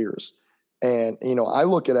 cover their ears. And, I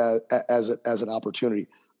look at it as an opportunity.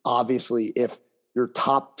 Obviously, if your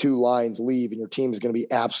top 2 lines leave and your team is going to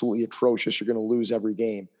be absolutely atrocious, you're going to lose every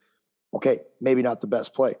game. Okay, maybe not the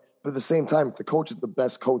best play. But at the same time, if the coach is the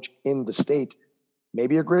best coach in the state,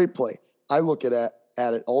 maybe a great play. I look at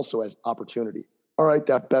it also as opportunity. All right,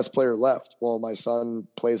 that best player left. Well, my son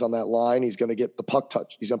plays on that line. He's going to get the puck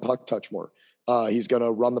touch. He's going to puck touch more. He's going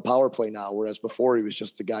to run the power play now, whereas before he was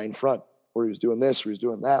just the guy in front, or he was doing this, or he was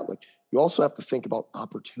doing that. Like, you also have to think about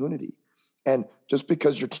opportunity. And just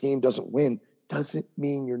because your team doesn't win doesn't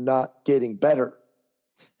mean you're not getting better.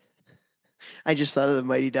 I just thought of the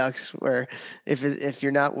Mighty Ducks, where if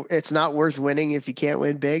you're not, it's not worth winning if you can't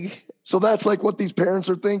win big. So that's like what these parents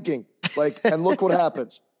are thinking. Like, and look what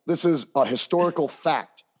happens. This is a historical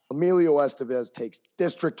fact. Emilio Estevez takes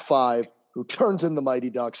District 5, who turns in the Mighty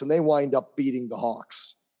Ducks, and they wind up beating the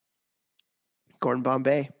Hawks. Gordon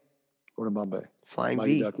Bombay. Flying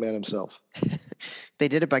Mighty V. Duck man himself. They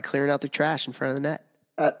did it by clearing out the trash in front of the net.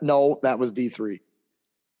 No, that was D3.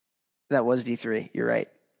 That was D3. You're right.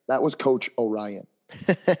 That was Coach Orion.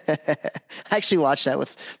 I actually watched that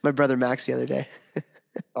with my brother Max the other day.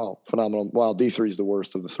 Oh, phenomenal. Well, D3 is the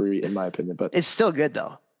worst of the 3, in my opinion. But it's still good,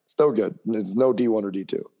 though. Still good. It's no D1 or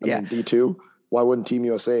D2. I mean, D2, why wouldn't Team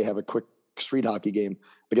USA have a quick street hockey game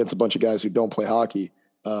against a bunch of guys who don't play hockey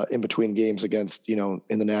in between games against, in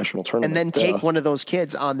the national tournament? And then take one of those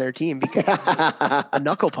kids on their team because a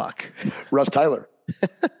knuckle puck. Russ Tyler.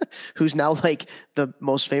 Who's now like the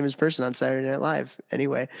most famous person on Saturday Night Live.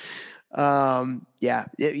 Anyway,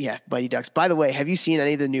 Mighty Ducks. By the way, have you seen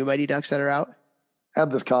any of the new Mighty Ducks that are out? Had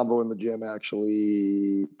this combo in the gym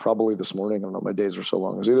actually probably this morning. I don't know, my days are so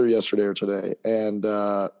long. It was either yesterday or today. And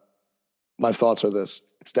my thoughts are this.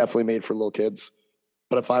 It's definitely made for little kids.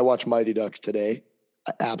 But if I watch Mighty Ducks today,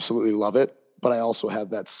 I absolutely love it. But I also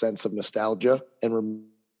have that sense of nostalgia and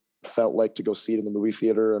felt like to go see it in the movie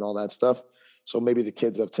theater and all that stuff. So maybe the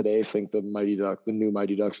kids of today think the new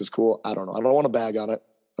Mighty Ducks is cool. I don't know. I don't want to bag on it.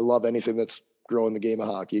 I love anything that's growing the game of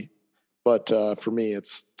hockey. But for me,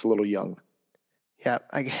 it's a little young. Yeah.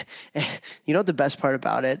 What the best part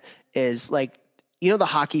about it is, like, the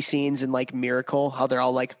hockey scenes in like Miracle, how they're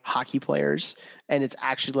all like hockey players and it's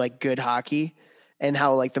actually like good hockey, and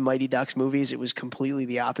how like the Mighty Ducks movies, it was completely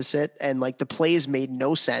the opposite. And like the plays made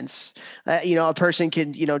no sense. A person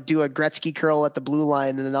can, do a Gretzky curl at the blue line,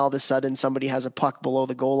 and then all of a sudden somebody has a puck below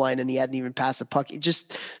the goal line and he hadn't even passed the puck. It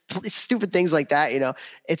just stupid things like that.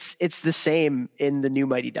 It's the same in the new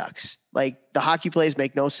Mighty Ducks. Like the hockey plays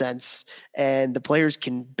make no sense and the players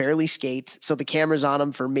can barely skate. So the camera's on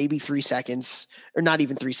them for maybe 3 seconds, or not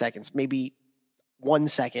even 3 seconds, maybe 1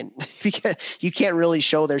 second, because you can't really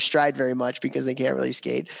show their stride very much because they can't really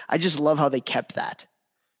skate. I just love how they kept that.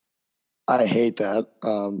 I hate that.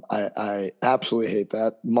 I absolutely hate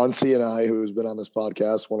that. Muncie and I, who's been on this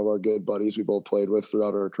podcast, one of our good buddies we both played with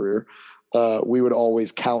throughout our career, we would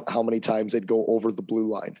always count how many times they'd go over the blue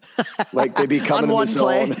line. Like they'd be coming in the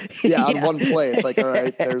zone. On one play. It's like, all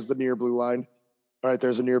right, there's the near blue line. All right,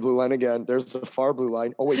 there's a near blue line again. There's the far blue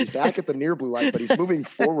line. Oh, wait, he's back at the near blue line, but he's moving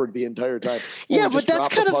forward the entire time. But that's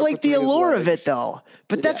kind of like the allure of it, though.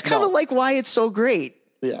 But that's kind of like why it's so great.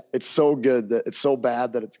 Yeah, it's so good that it's so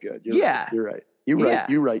bad that it's good. You're right.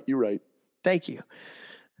 You're right. Thank you.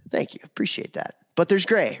 Appreciate that. But there's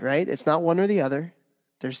gray, right? It's not one or the other.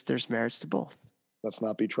 There's merits to both. Let's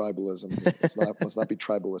not be tribalism. Let's not be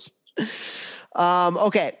tribalist.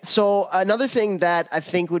 Okay. So another thing that I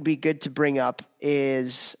think would be good to bring up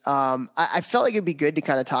is I felt like it'd be good to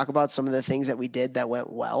kind of talk about some of the things that we did that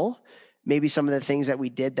went well, maybe some of the things that we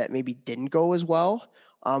did that maybe didn't go as well.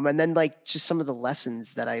 And then like just some of the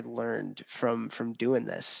lessons that I learned from doing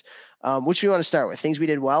this. Which we want to start with, things we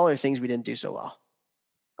did well or things we didn't do so well?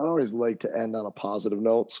 I always like to end on a positive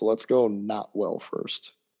note. So let's go not well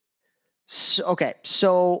first.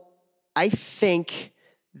 So I think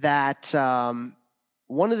that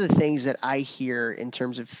one of the things that I hear in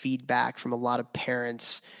terms of feedback from a lot of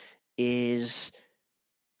parents is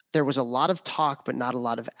there was a lot of talk, but not a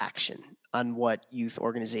lot of action on what youth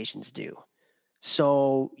organizations do.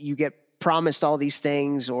 So you get promised all these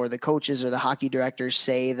things, or the coaches or the hockey directors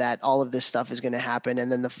say that all of this stuff is going to happen,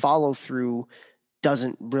 and then the follow through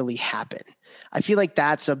doesn't really happen. I feel like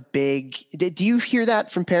that's a big. Do you hear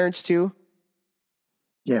that from parents too?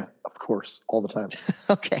 Yeah, of course, all the time.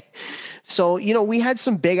 Okay. So, we had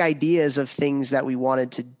some big ideas of things that we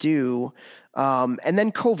wanted to do. And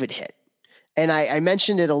then COVID hit. And I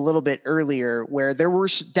mentioned it a little bit earlier where there were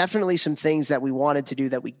definitely some things that we wanted to do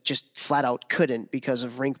that we just flat out couldn't because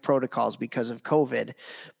of rink protocols, because of COVID.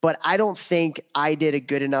 But I don't think I did a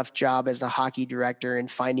good enough job as the hockey director in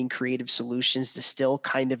finding creative solutions to still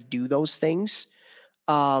kind of do those things,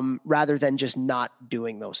 rather than just not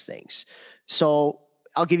doing those things. So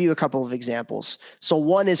I'll give you a couple of examples. So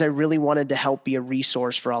one is I really wanted to help be a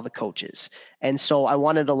resource for all the coaches. And so I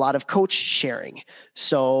wanted a lot of coach sharing.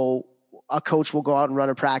 So a coach will go out and run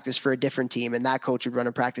a practice for a different team, and that coach would run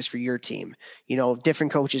a practice for your team.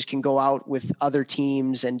 Different coaches can go out with other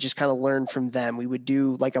teams and just kind of learn from them. We would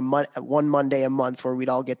do like one Monday a month where we'd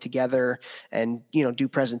all get together and, do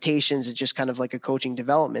presentations. It's just kind of like a coaching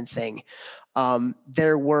development thing.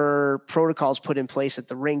 There were protocols put in place at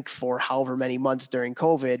the rink for however many months during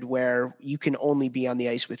COVID where you can only be on the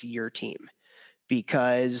ice with your team.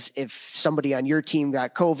 Because if somebody on your team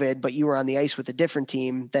got COVID, but you were on the ice with a different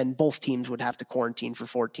team, then both teams would have to quarantine for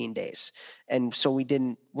 14 days. And so we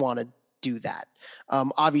didn't want to do that.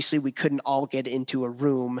 Obviously, we couldn't all get into a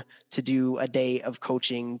room to do a day of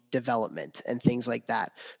coaching development and things like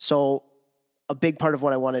that. So a big part of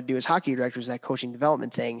what I want to do as hockey director is that coaching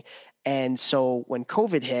development thing. And so when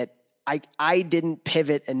COVID hit, I didn't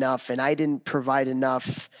pivot enough and I didn't provide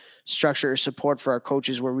enough structure or support for our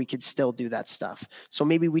coaches where we could still do that stuff. So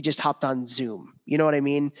maybe we just hopped on Zoom, you know what I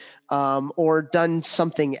mean? Or done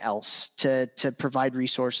something else to provide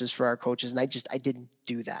resources for our coaches. And I didn't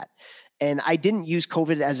do that. And I didn't use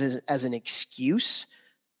COVID as an excuse.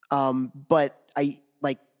 But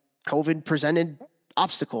COVID presented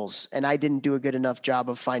obstacles, and I didn't do a good enough job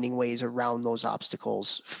of finding ways around those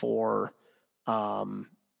obstacles for the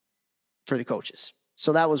coaches.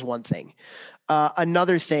 So that was one thing.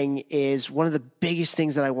 Another thing is one of the biggest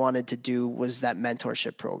things that I wanted to do was that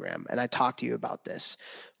mentorship program. And I talked to you about this,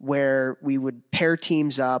 where we would pair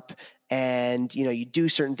teams up and, you do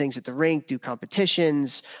certain things at the rink, do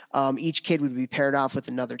competitions. Each kid would be paired off with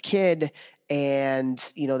another kid. And,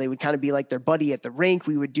 they would kind of be like their buddy at the rink.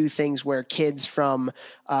 We would do things where kids from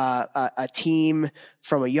a team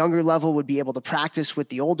from a younger level would be able to practice with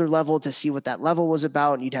the older level to see what that level was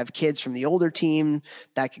about. And you'd have kids from the older team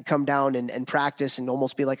that could come down and practice and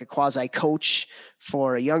almost be like a quasi coach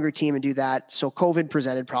for a younger team and do that. So COVID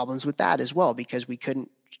presented problems with that as well, because we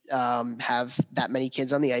couldn't have that many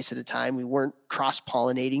kids on the ice at a time. We weren't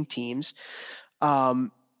cross-pollinating teams.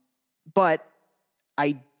 But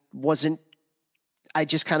I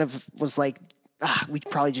just kind of was like, we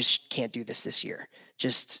probably just can't do this year.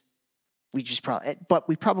 But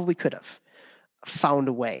we probably could have found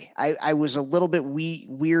a way. I was a little bit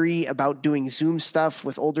weary about doing Zoom stuff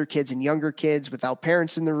with older kids and younger kids without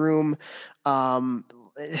parents in the room.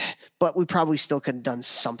 But we probably still could have done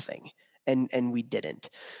something, and we didn't.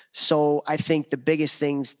 So I think the biggest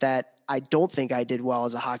things that I don't think I did well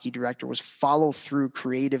as a hockey director was follow through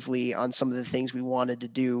creatively on some of the things we wanted to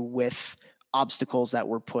do with obstacles that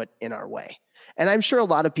were put in our way. And I'm sure a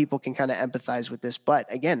lot of people can kind of empathize with this,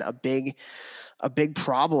 but again, a big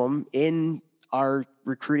problem in our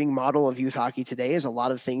recruiting model of youth hockey today is a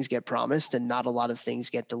lot of things get promised and not a lot of things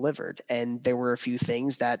get delivered. And there were a few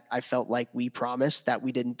things that I felt like we promised that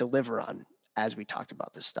we didn't deliver on as we talked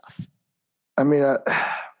about this stuff. I mean,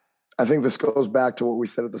 I think this goes back to what we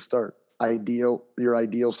said at the start. Your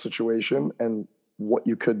ideal situation and what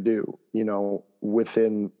you could do,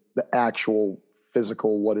 within the actual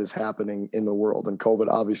physical, what is happening in the world. And COVID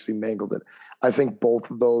obviously mangled it. I think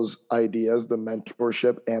both of those ideas, the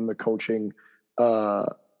mentorship and the coaching,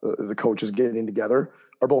 the coaches getting together,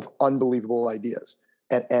 are both unbelievable ideas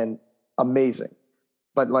and amazing.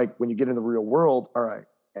 But like when you get in the real world, all right,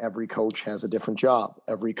 every coach has a different job.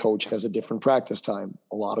 Every coach has a different practice time.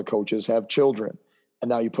 A lot of coaches have children. And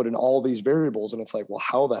now you put in all these variables and it's like, well,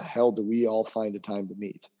 how the hell do we all find a time to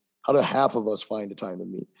meet? How do half of us find a time to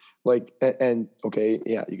meet? Like, and okay,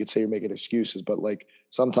 yeah, you could say you're making excuses, but like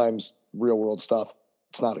sometimes real world stuff,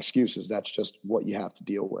 it's not excuses. That's just what you have to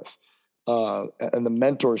deal with. And the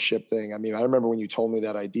mentorship thing, I mean, I remember when you told me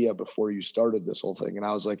that idea before you started this whole thing, and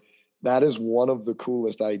I was like, That is one of the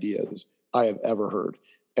coolest ideas I have ever heard.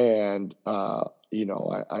 And,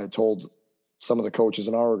 I told some of the coaches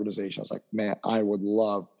in our organization, I was like, man, I would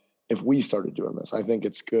love if we started doing this. I think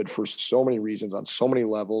it's good for so many reasons on so many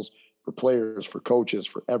levels, for players, for coaches,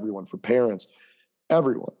 for everyone, for parents,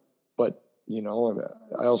 everyone. But,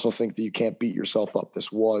 I also think that you can't beat yourself up.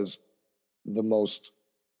 This was the most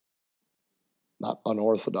not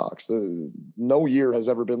unorthodox. No year has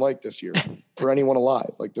ever been like this year for anyone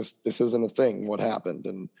alive. Like this isn't a thing, what happened.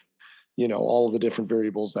 And, all of the different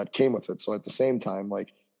variables that came with it. So at the same time,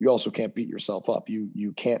 like, you also can't beat yourself up.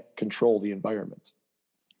 You can't control the environment.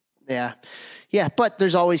 Yeah. Yeah. But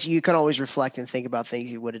you can always reflect and think about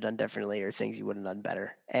things you would have done differently or things you would have done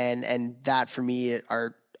better. And that for me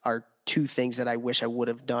are two things that I wish I would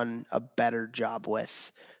have done a better job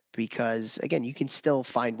with, because again, you can still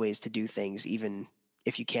find ways to do things even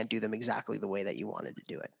if you can't do them exactly the way that you wanted to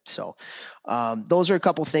do it. So those are a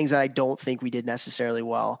couple things that I don't think we did necessarily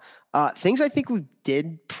well. Things I think we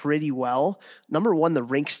did pretty well. Number one, the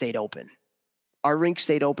rink stayed open. Our rink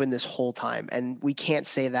stayed open this whole time, and we can't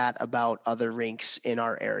say that about other rinks in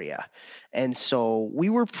our area. And so we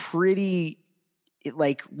were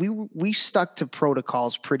we stuck to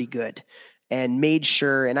protocols pretty good and made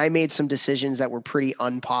sure, and I made some decisions that were pretty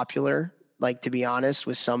unpopular, like, to be honest,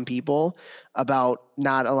 with some people, about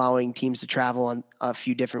not allowing teams to travel on a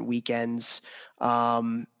few different weekends.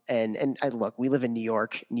 And I look, we live in New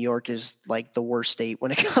York. New York is like the worst state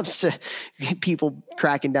when it comes to people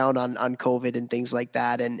cracking down on COVID and things like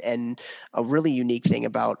that. And a really unique thing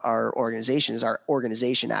about our organization is our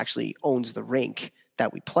organization actually owns the rink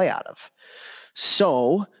that we play out of.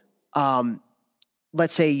 So,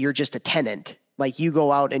 let's say you're just a tenant, like you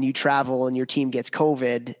go out and you travel and your team gets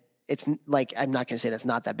COVID. It's like, I'm not going to say that's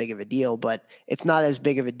not that big of a deal, but it's not as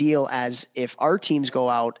big of a deal as if our teams go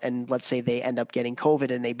out and let's say they end up getting COVID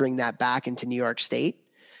and they bring that back into New York State.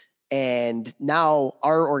 And now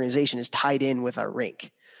our organization is tied in with our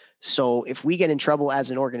rink. So if we get in trouble as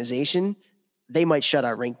an organization, they might shut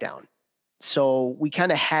our rink down. So we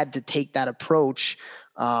kind of had to take that approach.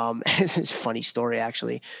 It's a funny story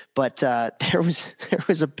actually, but there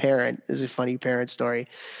was a parent. This is a funny parent story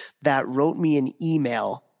that wrote me an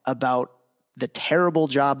email about the terrible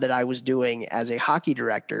job that I was doing as a hockey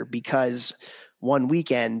director, because one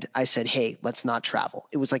weekend I said, hey, let's not travel.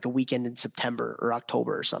 It was like a weekend in September or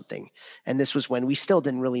October or something. And this was when we still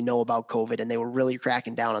didn't really know about COVID and they were really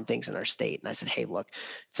cracking down on things in our state. And I said, hey, look,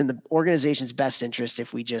 it's in the organization's best interest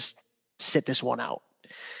if we just sit this one out.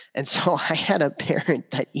 And so I had a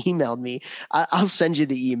parent that emailed me. I'll send you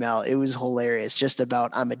the email. It was hilarious, just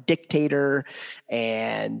about I'm a dictator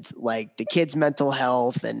and like the kids' mental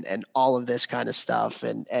health and all of this kind of stuff.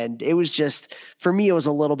 And it was just, for me, it was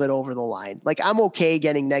a little bit over the line. Like, I'm okay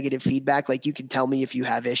getting negative feedback. Like, you can tell me if you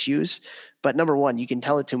have issues, but number one, you can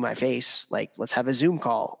tell it to my face. Like, let's have a Zoom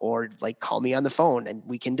call or like call me on the phone and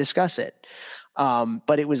we can discuss it.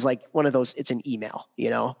 But it was like one of those, it's an email,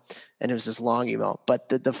 and it was this long email. But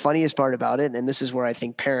the funniest part about it, and this is where I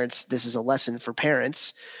think this is a lesson for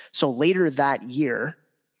parents. So later that year,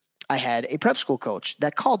 I had a prep school coach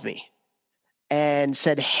that called me and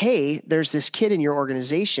said, hey, there's this kid in your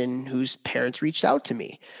organization whose parents reached out to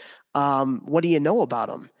me. What do you know about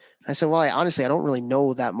him? I said, well, I don't really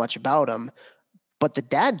know that much about him, but the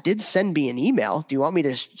dad did send me an email. Do you want me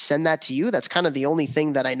to send that to you? That's kind of the only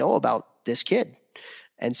thing that I know about this kid.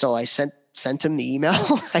 And so I sent him the email.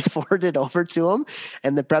 I forwarded it over to him,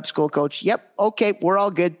 and the prep school coach, yep, okay, we're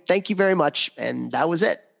all good. Thank you very much. And that was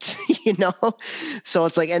it. So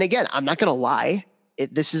it's like, and again, I'm not going to lie.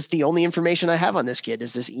 This is the only information I have on this kid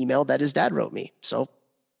is this email that his dad wrote me. So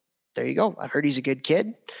there you go. I've heard he's a good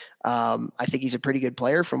kid. I think he's a pretty good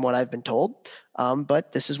player from what I've been told.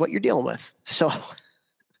 But this is what you're dealing with. So,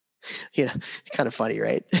 kind of funny,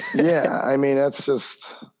 right? Yeah. I mean, that's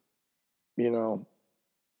just,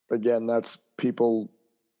 again, that's people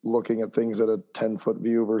looking at things at a 10-foot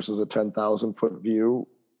view versus a 10,000-foot view.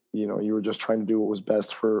 You were just trying to do what was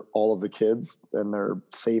best for all of the kids and their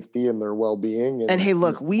safety and their well-being. And hey,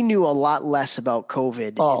 look, we knew a lot less about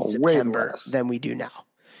COVID in September than we do now.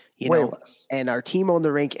 Way less. And our team owned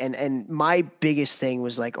the rink. And my biggest thing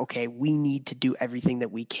was like, okay, we need to do everything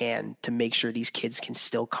that we can to make sure these kids can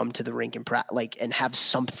still come to the rink and have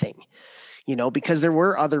something, because there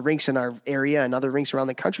were other rinks in our area and other rinks around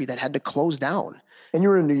the country that had to close down. And you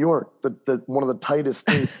were in New York, the one of the tightest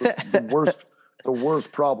states, the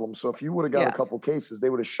worst problem. So if you would have got a couple cases,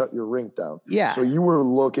 they would have shut your rink down. Yeah. So you were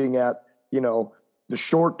looking at, the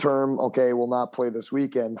short term, okay, we'll not play this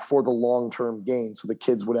weekend, for the long-term gain. So the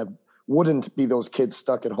kids wouldn't be those kids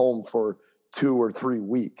stuck at home for 2 or 3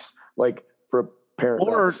 weeks. Like, for a parent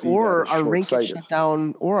not to see that Or is our rink gets short-sighted. shut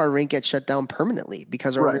down, or our rink gets shut down permanently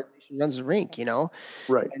because our Right. organization runs the rink, you know?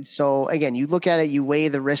 Right. And so again, you look at it, you weigh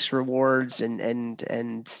the risk rewards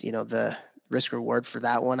and you know, the risk reward for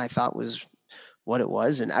that one I thought was what it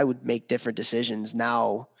was. And I would make different decisions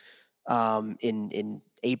now in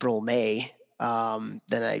April, May, than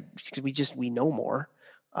because we know more.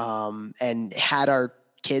 And had our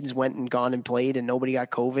kids went and gone and played and nobody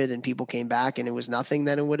got COVID and people came back and it was nothing,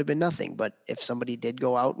 then it would have been nothing. But if somebody did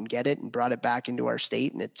go out and get it and brought it back into our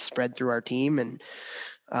state and it spread through our team and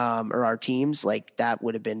or our teams, like that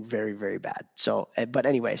would have been very, very bad. So, but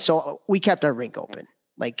anyway, so we kept our rink open.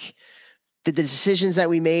 Like the decisions that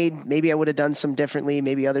we made, maybe I would have done some differently.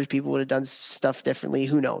 Maybe other people would have done stuff differently.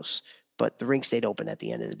 Who knows? But the rink stayed open at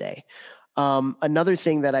the end of the day. Another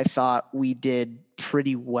thing that I thought we did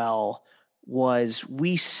pretty well was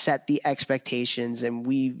we set the expectations and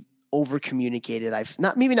we over communicated.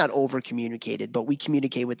 Maybe not over communicated, but we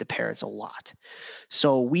communicate with the parents a lot.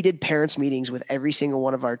 So we did parents meetings with every single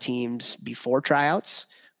one of our teams before tryouts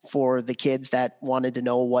for the kids that wanted to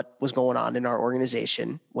know what was going on in our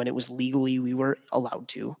organization when it was legally we were allowed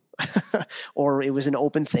to. Or it was an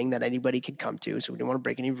open thing that anybody could come to, so we didn't want to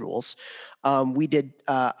break any rules. We did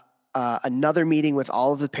another meeting with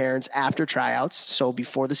all of the parents after tryouts, so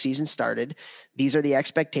before the season started. These are the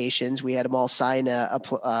expectations. We had them all sign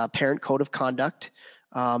a parent code of conduct,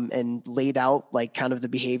 and laid out like kind of the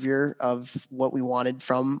behavior of what we wanted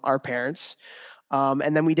from our parents.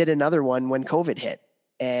 And then we did another one when COVID hit,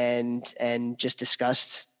 and just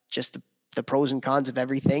discussed just the pros and cons of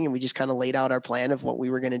everything. And we just kind of laid out our plan of what we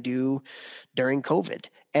were going to do during COVID.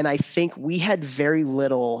 And I think we had very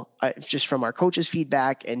little, just from our coaches'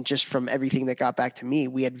 feedback and just from everything that got back to me,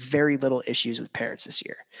 we had very little issues with parents this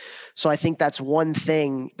year. So I think that's one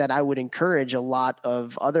thing that I would encourage a lot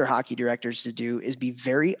of other hockey directors to do, is be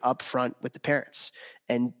very upfront with the parents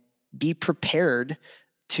and be prepared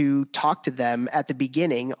to talk to them at the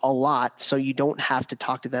beginning a lot, so you don't have to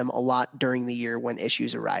talk to them a lot during the year when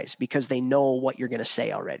issues arise, because they know what you're going to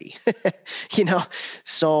say already. You know,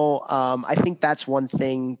 so I think that's one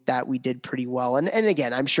thing that we did pretty well. And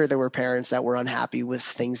again, I'm sure there were parents that were unhappy with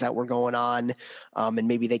things that were going on, and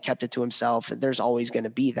maybe they kept it to himself. There's always going to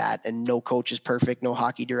be that, and no coach is perfect, no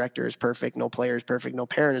hockey director is perfect, no player is perfect, no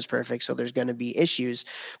parent is perfect. So there's going to be issues.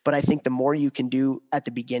 But I think the more you can do at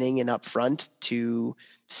the beginning and upfront to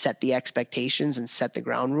set the expectations and set the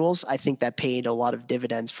ground rules, I think that paid a lot of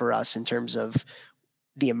dividends for us in terms of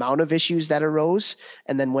the amount of issues that arose.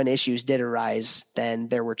 And then when issues did arise, then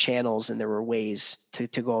there were channels and there were ways to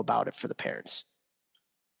go about it for the parents.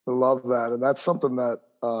 I love that. And that's something that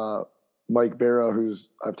Mike Barra, who's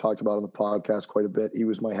I've talked about on the podcast quite a bit, he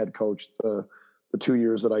was my head coach the 2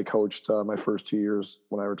 years that I coached, my first 2 years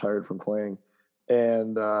when I retired from playing.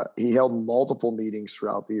 And he held multiple meetings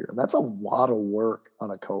throughout the year. And that's a lot of work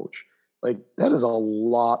on a coach. Like, that is a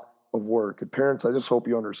lot of work. And parents, I just hope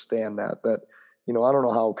you understand that, you know, I don't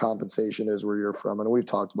know how compensation is where you're from. And we've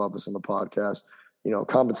talked about this in the podcast. You know,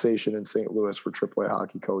 compensation in St. Louis for AAA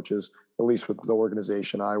hockey coaches, at least with the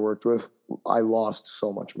organization I worked with, I lost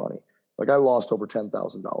so much money. Like, I lost over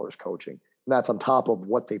 $10,000 coaching. And that's on top of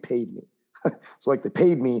what they paid me. So, like, they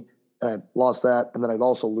paid me, and I lost that, and then I'd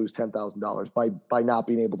also lose $10,000 by not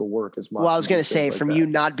being able to work as much. Well, I was going to say, from you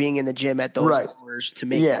not being in the gym at those hours to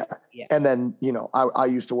make yeah. And then, you know, I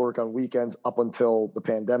used to work on weekends up until the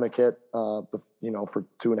pandemic hit, for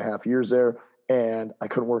 2.5 years there, and I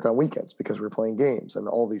couldn't work on weekends because we were playing games and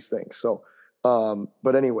all these things. So,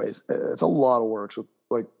 but anyways, it's a lot of work. So,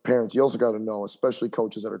 like, parents, you also got to know, especially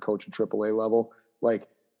coaches that are coaching AAA level, like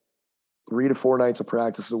 3 to 4 nights of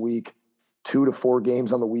practice a week, 2 to 4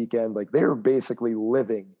 games on the weekend. Like, they're basically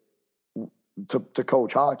living to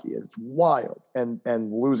coach hockey. It's wild, and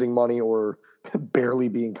losing money or barely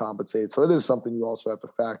being compensated. So it is something you also have to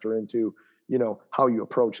factor into, you know, how you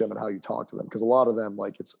approach them and how you talk to them. Because a lot of them,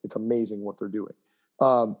 like, it's amazing what they're doing.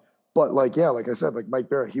 But like, yeah, like I said, like Mike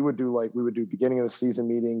Barrett, we would do beginning of the season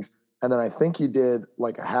meetings. And then I think he did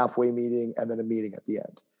like a halfway meeting and then a meeting at the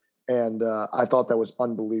end. And I thought that was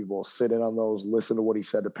unbelievable. Sit in on those, listen to what he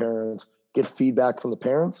said to parents, get feedback from the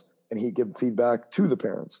parents, and he'd give feedback to the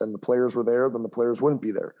parents. And the players were there, then the players wouldn't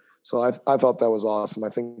be there. So I thought that was awesome. I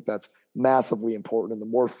think that's massively important. And the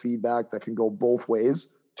more feedback that can go both ways,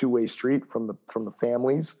 two-way street from the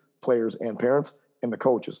families, players, and parents, and the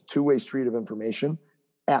coaches, two-way street of information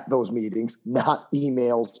at those meetings, not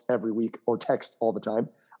emails every week or text all the time.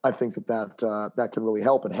 I think that can really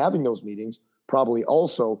help. And having those meetings probably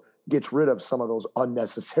also gets rid of some of those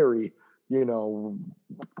unnecessary,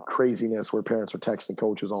 craziness where parents are texting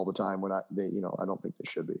coaches all the time when I don't think they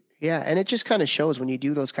should be. Yeah, and it just kind of shows when you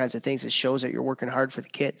do those kinds of things. It shows that you're working hard for the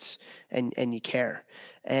kids and you care.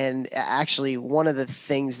 And actually, one of the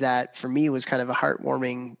things that for me was kind of a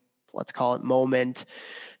heartwarming, let's call it, moment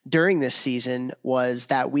during this season was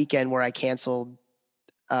that weekend where I canceled.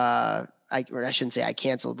 Or I shouldn't say I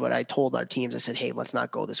canceled, but I told our teams, I said, hey, let's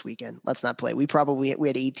not go this weekend. Let's not play. We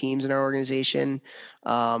had 8 teams in our organization.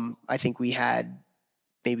 I think we had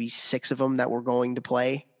maybe 6 of them that were going to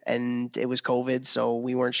play, and it was COVID. So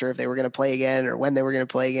we weren't sure if they were going to play again or when they were going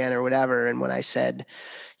to play again or whatever. And when I said,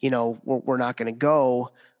 we're not going to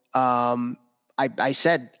go, I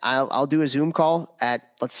said, I'll do a Zoom call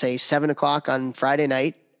at, let's say, 7:00 on Friday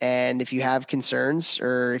night. And if you have concerns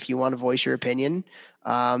or if you want to voice your opinion,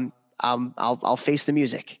 I'll face the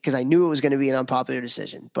music, because I knew it was going to be an unpopular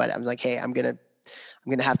decision. But I'm like, hey, I'm going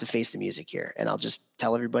to have to face the music here, and I'll just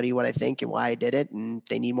tell everybody what I think and why I did it, and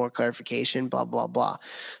they need more clarification, blah, blah, blah.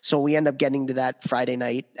 So we end up getting to that Friday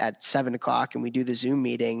night at 7:00, and we do the Zoom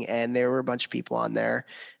meeting, and there were a bunch of people on there,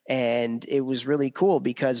 and it was really cool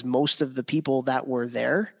because most of the people that were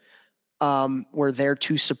there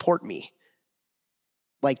to support me.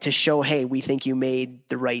 Like, to show, hey, we think you made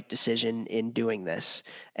the right decision in doing this.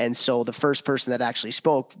 And so the first person that actually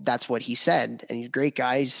spoke, that's what he said. And he's a great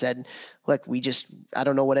guy. He said, look, I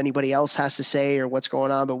don't know what anybody else has to say or what's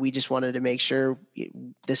going on, but we just wanted to make sure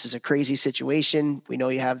this is a crazy situation. We know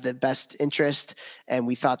you have the best interest, and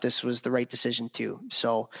we thought this was the right decision too.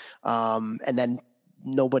 So, and then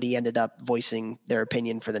nobody ended up voicing their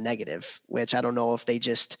opinion for the negative, which I don't know if they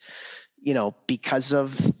just, because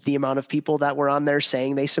of the amount of people that were on there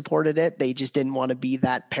saying they supported it, they just didn't want to be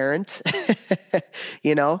that parent,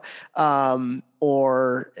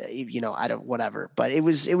 whatever. But it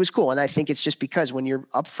was cool. And I think it's just because when you're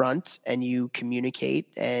upfront and you communicate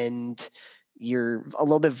and you're a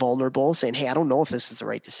little bit vulnerable, saying, hey, I don't know if this is the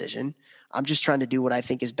right decision. I'm just trying to do what I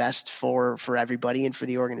think is best for everybody and for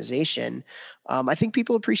the organization. I think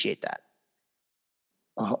people appreciate that.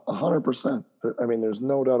 100%. I mean, there's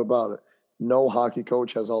no doubt about it. No hockey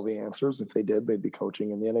coach has all the answers. If they did, they'd be coaching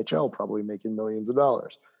in the NHL, probably making millions of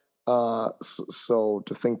dollars. So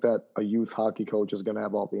to think that a youth hockey coach is going to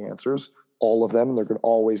have all the answers, all of them, they're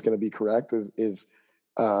always going to be correct, is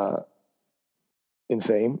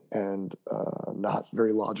insane and not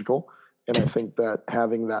very logical. And I think that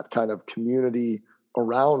having that kind of community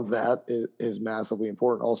around that is massively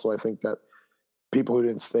important. Also, I think that people who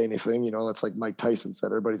didn't say anything, that's like Mike Tyson said,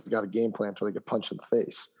 everybody's got a game plan until they get punched in the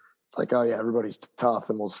face. It's like, oh yeah, everybody's tough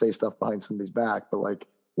and will say stuff behind somebody's back. But like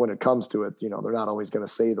when it comes to it, they're not always going to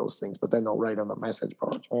say those things, but then they'll write on the message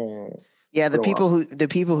board. Yeah. The people who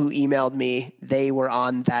emailed me, they were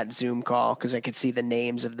on that Zoom call because I could see the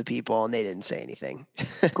names of the people and they didn't say anything.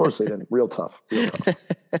 Of course they didn't. Real tough.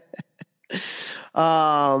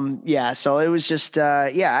 Yeah, so it was just,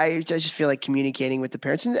 I just feel like communicating with the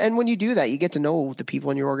parents. And when you do that, you get to know the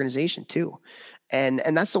people in your organization too. And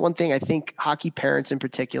that's the one thing I think hockey parents in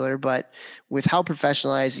particular, but with how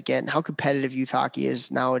professionalized, again, how competitive youth hockey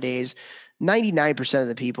is nowadays, 99% of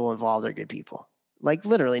the people involved are good people. Like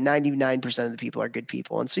literally 99% of the people are good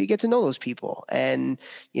people. And so you get to know those people and,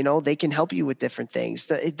 they can help you with different things.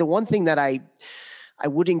 The one thing that I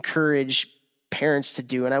would encourage parents to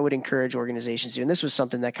do, and I would encourage organizations to do, and this was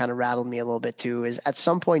something that kind of rattled me a little bit too, is at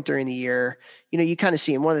some point during the year, you kind of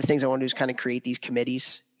see, and one of the things I want to do is kind of create these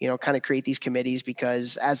committees,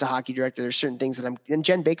 because as a hockey director, there's certain things that and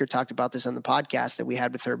Jen Baker talked about this on the podcast that we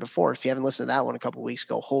had with her before. If you haven't listened to that one a couple of weeks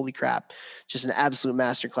ago, holy crap, just an absolute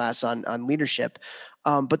masterclass on leadership.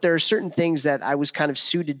 But there are certain things that I was kind of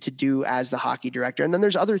suited to do as the hockey director. And then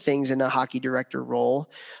there's other things in a hockey director role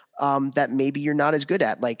that maybe you're not as good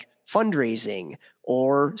at, like fundraising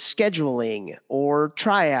or scheduling or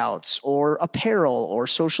tryouts or apparel or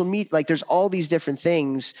social media. Like there's all these different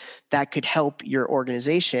things that could help your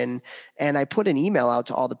organization. And I put an email out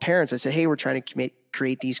to all the parents. I said, hey, we're trying to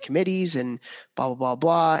create these committees and blah, blah, blah,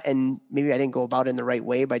 blah. And maybe I didn't go about it in the right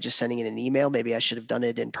way by just sending in an email. Maybe I should have done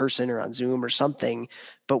it in person or on Zoom or something.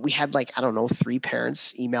 But we had 3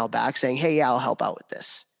 parents email back saying, hey, yeah, I'll help out with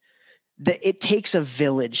this. It takes a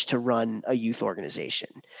village to run a youth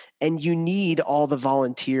organization, and you need all the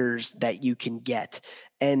volunteers that you can get.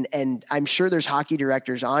 And I'm sure there's hockey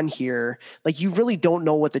directors on here. Like, you really don't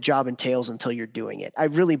know what the job entails until you're doing it. I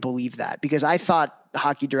really believe that, because I thought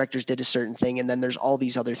hockey directors did a certain thing, and then there's all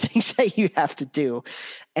these other things that you have to do.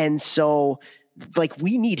 And so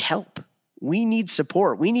we need help. We need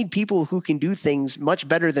support. We need people who can do things much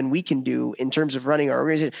better than we can do in terms of running our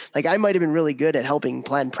organization. Like I might have been really good at helping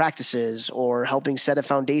plan practices or helping set a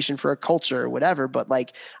foundation for a culture or whatever, but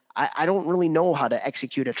like I don't really know how to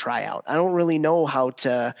execute a tryout. I don't really know how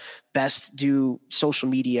to best do social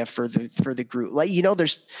media for the group. Like,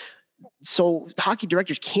 so hockey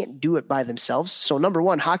directors can't do it by themselves. So number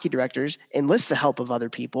one, hockey directors enlist the help of other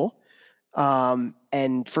people.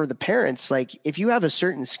 And for the parents, like if you have a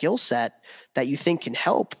certain skill set that you think can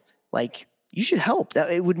help, like you should help.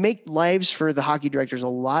 That it would make lives for the hockey directors a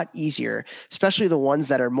lot easier, especially the ones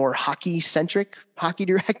that are more hockey centric hockey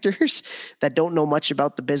directors that don't know much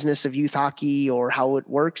about the business of youth hockey or how it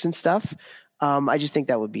works and stuff. I just think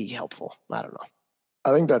that would be helpful. I don't know.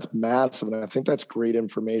 I think that's massive. And I think that's great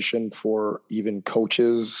information for even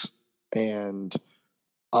coaches and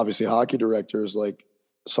obviously hockey directors. Like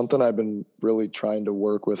something I've been really trying to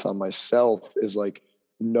work with on myself is like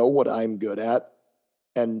know what I'm good at.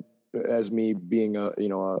 And as me being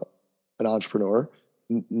an entrepreneur,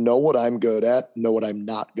 know what I'm good at, know what I'm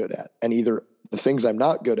not good at. And either the things I'm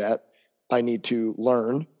not good at, I need to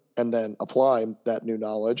learn and then apply that new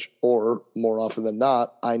knowledge, or more often than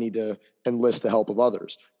not, I need to enlist the help of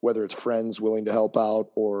others, whether it's friends willing to help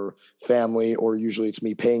out or family, or usually it's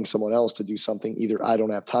me paying someone else to do something either I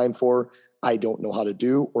don't have time for, I don't know how to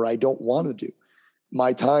do, or I don't want to do.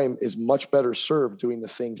 My time is much better served doing the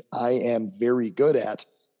things I am very good at.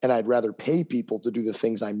 And I'd rather pay people to do the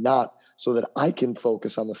things I'm not so that I can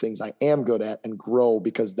focus on the things I am good at and grow,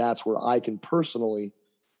 because that's where I can personally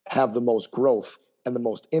have the most growth and the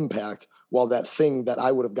most impact. While that thing that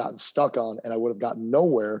I would have gotten stuck on and I would have gotten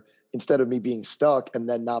nowhere, instead of me being stuck and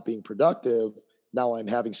then not being productive, now I'm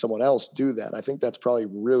having someone else do that. I think that's probably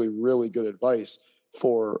really, really good advice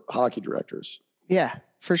for hockey directors. Yeah,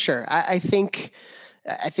 for sure. I think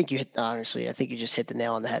you hit, honestly, I think you just hit the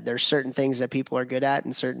nail on the head. There's certain things that people are good at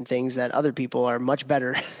and certain things that other people are much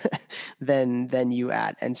better than you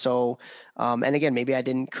at. And so, and again, maybe I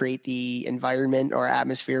didn't create the environment or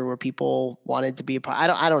atmosphere where people wanted to be a part.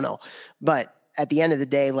 I don't know. But at the end of the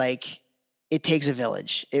day, like it takes a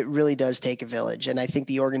village. It really does take a village. And I think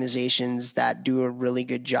the organizations that do a really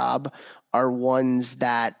good job are ones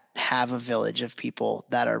that have a village of people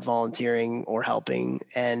that are volunteering or helping.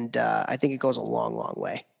 And I think it goes a long, long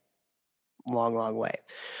way. Long, long way.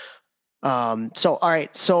 So, all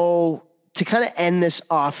right. So, to kind of end this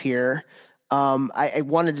off here, I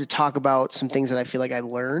wanted to talk about some things that I feel like I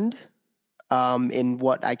learned in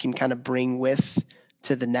what I can kind of bring with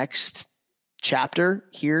to the next chapter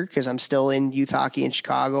here, because I'm still in youth hockey in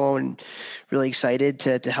Chicago and really excited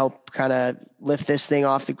to help kind of lift this thing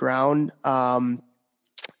off the ground.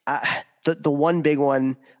 The one big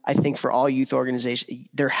one I think for all youth organizations,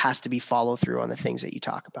 there has to be follow through on the things that you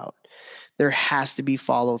talk about. There has to be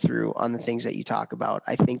follow through on the things that you talk about.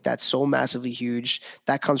 I think that's so massively huge.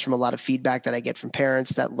 That comes from a lot of feedback that I get from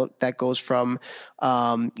parents. That goes from,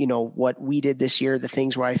 what we did this year, the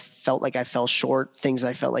things where I felt like I fell short, things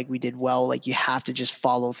I felt like we did well. Like you have to just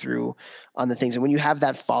follow through on the things, and when you have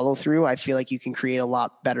that follow through, I feel like you can create a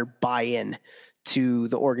lot better buy-in to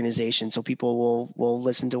the organization, so people will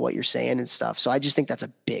listen to what you're saying and stuff. So I just think that's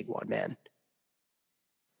a big one, man.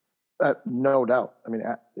 No doubt. I mean,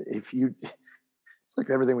 if you, it's like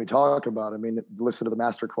everything we talk about. I mean, listen to the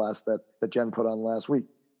master class that Jen put on last week.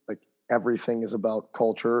 Like everything is about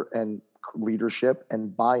culture and leadership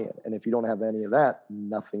and buy-in. And if you don't have any of that,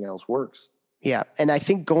 nothing else works. Yeah. And I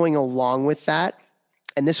think going along with that,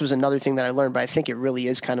 and this was another thing that I learned, but I think it really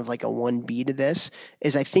is kind of like a 1B to this,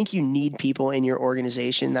 is I think you need people in your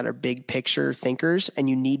organization that are big picture thinkers, and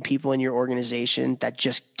you need people in your organization that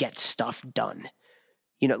just get stuff done.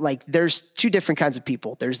 Like there's two different kinds of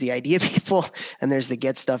people. There's the idea people and there's the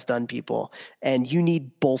get stuff done people. And you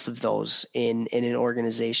need both of those in an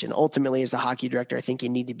organization. Ultimately, as a hockey director, I think you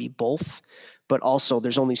need to be both, but also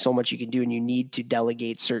there's only so much you can do, and you need to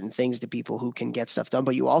delegate certain things to people who can get stuff done.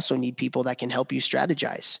 But you also need people that can help you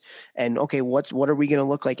strategize. And okay, what are we going to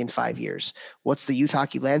look like in 5 years? What's the youth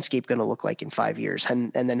hockey landscape going to look like in 5 years?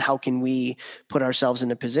 And then how can we put ourselves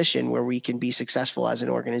in a position where we can be successful as an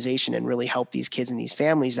organization and really help these kids and these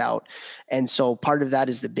families out? And so part of that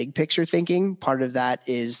is the big picture thinking. Part of that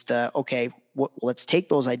is let's take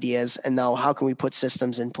those ideas, and now how can we put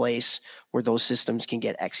systems in place where those systems can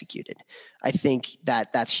get executed? I think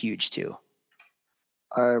that's huge too.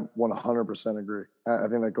 I 100% agree. I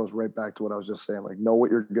think that goes right back to what I was just saying. Like, know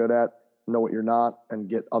what you're good at, know what you're not, and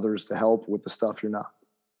get others to help with the stuff you're not.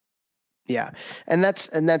 Yeah. And that's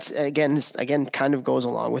again kind of goes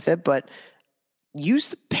along with it, but use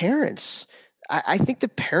the parents. I think the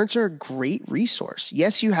parents are a great resource.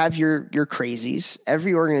 Yes, you have your crazies.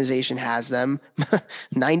 Every organization has them.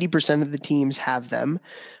 90% of the teams have them.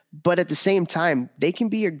 But at the same time, they can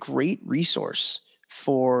be a great resource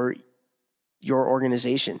for your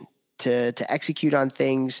organization to execute on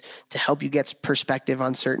things, to help you get perspective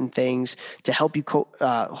on certain things, to help you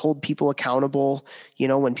hold people accountable,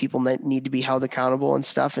 when people need to be held accountable and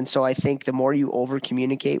stuff. And so I think the more you over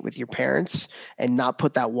communicate with your parents and not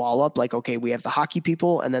put that wall up, like, okay, we have the hockey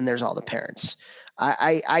people and then there's all the parents.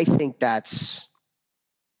 I think that's,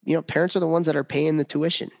 parents are the ones that are paying the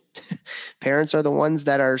tuition. Parents are the ones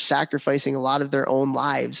that are sacrificing a lot of their own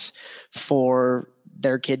lives for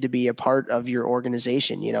their kid to be a part of your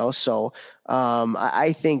organization, So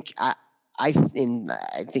I think I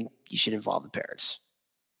think you should involve the parents.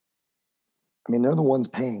 I mean, they're the ones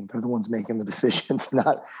paying. They're the ones making the decisions,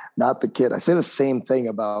 not the kid. I say the same thing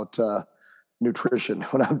about nutrition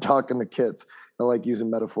when I'm talking to kids. I like using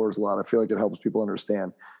metaphors a lot. I feel like it helps people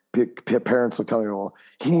understand. Parents will tell me, well,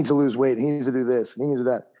 he needs to lose weight. He needs to do this. And he needs to do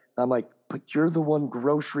that. And I'm like, but you're the one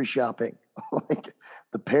grocery shopping. Like,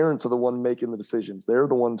 the parents are the one making the decisions. They're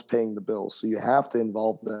the ones paying the bills. So you have to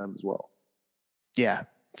involve them as well. Yeah,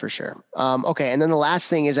 for sure. Okay. And then the last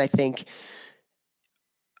thing is, I think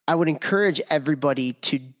I would encourage everybody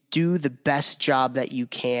to do the best job that you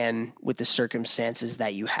can with the circumstances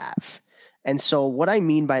that you have. And so what I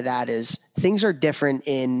mean by that is things are different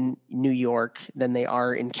in New York than they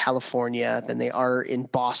are in California, than they are in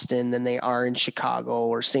Boston, than they are in Chicago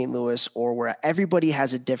or St. Louis, or where everybody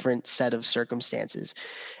has a different set of circumstances.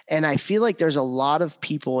 And I feel like there's a lot of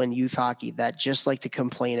people in youth hockey that just like to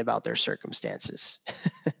complain about their circumstances.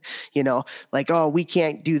 Like, oh, we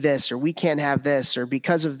can't do this, or we can't have this, or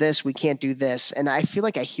because of this, we can't do this. And I feel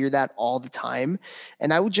like I hear that all the time.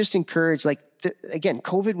 And I would just encourage, like, again,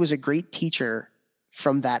 COVID was a great teacher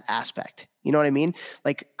from that aspect. You know what I mean?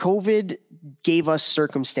 Like, COVID gave us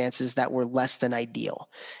circumstances that were less than ideal.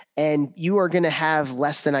 And you are going to have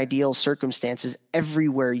less than ideal circumstances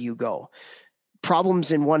everywhere you go.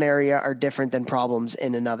 Problems in one area are different than problems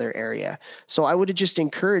in another area. So I would just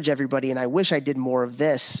encourage everybody, and I wish I did more of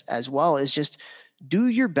this as well, is just do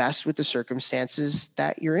your best with the circumstances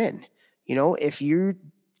that you're in. If you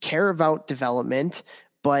care about development,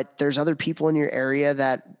 but there's other people in your area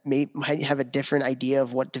that might have a different idea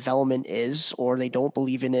of what development is, or they don't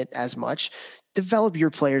believe in it as much, develop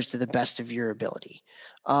your players to the best of your ability.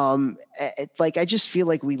 I just feel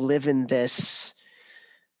like we live in this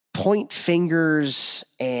point fingers,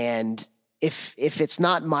 and if it's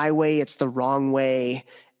not my way, it's the wrong way.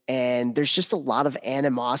 And there's just a lot of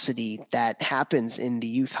animosity that happens in the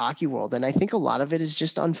youth hockey world. And I think a lot of it is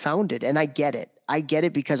just unfounded. And I get it. I get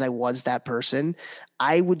it because I was that person.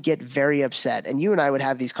 I would get very upset. And you and I would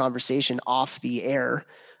have these conversations off the air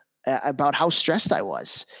about how stressed I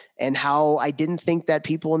was and how I didn't think that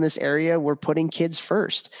people in this area were putting kids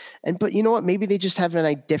first. But you know what? Maybe they just have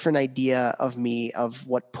a different idea of me, of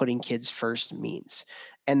what putting kids first means.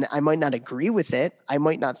 And I might not agree with it. I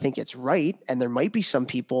might not think it's right. And there might be some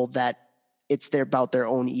people that it's about their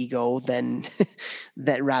own ego than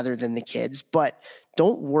that rather than the kids. But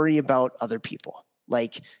don't worry about other people.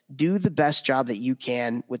 Like, do the best job that you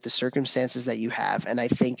can with the circumstances that you have. And I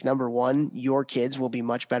think, number one, your kids will be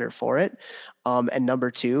much better for it. And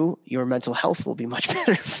number two, your mental health will be much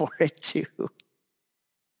better for it too.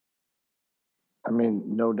 I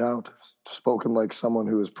mean, no doubt. Spoken like someone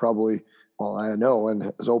who is probably, well, I know,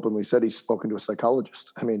 and has openly said he's spoken to a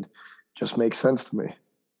psychologist. I mean, just makes sense to me.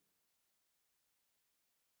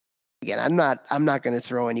 Again, I'm not going to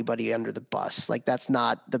throw anybody under the bus. Like, that's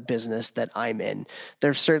not the business that I'm in.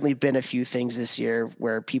 There's certainly been a few things this year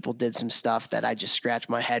where people did some stuff that I just scratch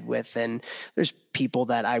my head with. And there's people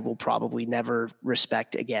that I will probably never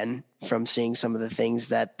respect again from seeing some of the things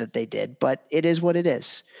that they did, but it is what it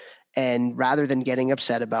is. And rather than getting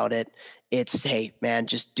upset about it, it's, hey, man,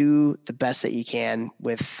 just do the best that you can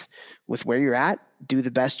with where you're at, do the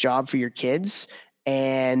best job for your kids.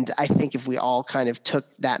 And I think if we all kind of took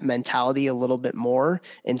that mentality a little bit more,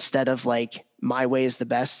 instead of like, my way is the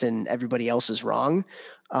best and everybody else is wrong,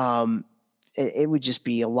 it would just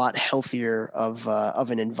be a lot healthier of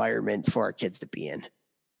an environment for our kids to be in.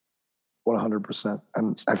 100%.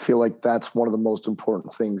 And I feel like that's one of the most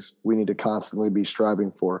important things we need to constantly be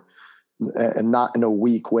striving for, and not in a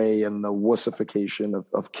weak way and the wussification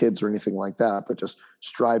of kids or anything like that, but just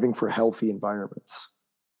striving for healthy environments.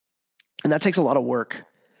 And that takes a lot of work.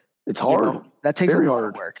 It's hard. That takes very a lot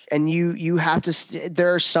hard of work. And you have to,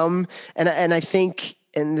 there are some, and I think,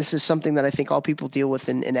 and this is something that I think all people deal with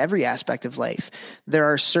in every aspect of life, there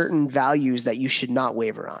are certain values that you should not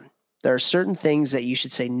waver on. There are certain things that you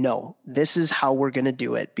should say, no, this is how we're going to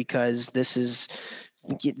do it because these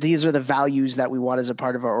are the values that we want as a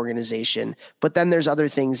part of our organization. But then there's other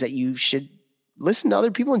things that you should listen to other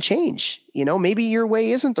people and change. Maybe your way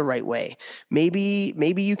isn't the right way. Maybe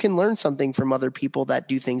you can learn something from other people that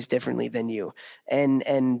do things differently than you. And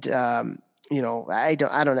I don't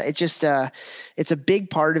know. It's just it's a big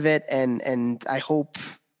part of it, and I hope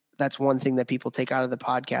that's one thing that people take out of the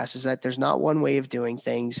podcast is that there's not one way of doing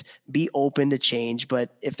things. Be open to change,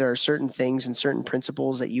 but if there are certain things and certain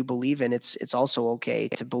principles that you believe in, it's also okay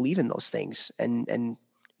to believe in those things. And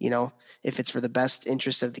if it's for the best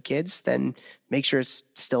interest of the kids, then make sure it's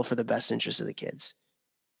still for the best interest of the kids.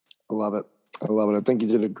 I love it. I think you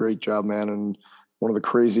did a great job, man. And one of the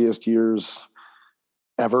craziest years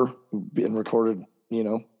ever in recorded,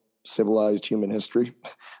 civilized human history. I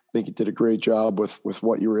think you did a great job with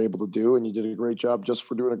what you were able to do, and you did a great job just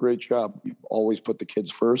for doing a great job. You've always put the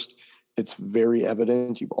kids first. It's very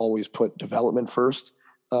evident. You've always put development first,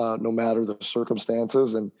 no matter the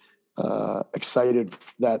circumstances, and excited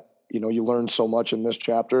that, you learned so much in this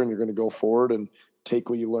chapter, and you're going to go forward and take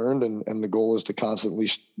what you learned. And the goal is to constantly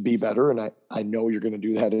be better. And I know you're going to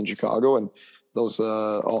do that in Chicago, and those,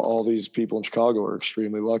 all these people in Chicago are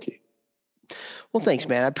extremely lucky. Well, thanks,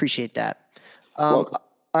 man. I appreciate that. All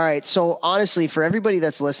right. So honestly, for everybody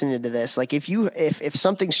that's listening to this, like if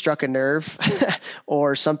something struck a nerve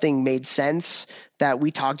or something made sense that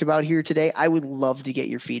we talked about here today, I would love to get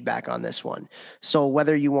your feedback on this one. So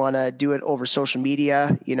whether you want to do it over social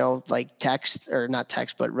media, like text or not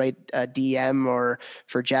text, but write a DM, or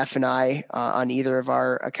for Jeff and I on either of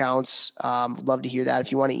our accounts, love to hear that.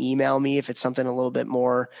 If you want to email me, if it's something a little bit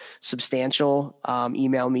more substantial,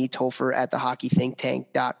 email me,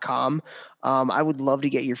 topher@thehockeythinktank.com. I would love to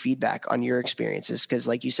get your feedback on your experiences. Cause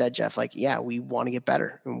like you said, Jeff, we want to get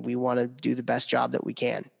better and we want to do the best job that we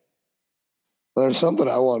can. Well, there's something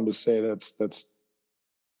I wanted to say that's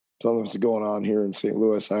something that's going on here in St.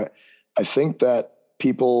 Louis. I think that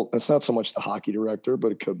people, it's not so much the hockey director,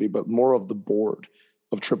 but it could be, but more of the board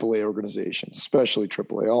of AAA organizations, especially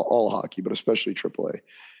AAA, all hockey, but especially AAA.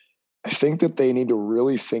 I think that they need to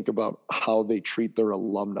really think about how they treat their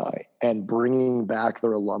alumni and bringing back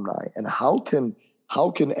their alumni, and how can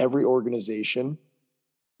every organization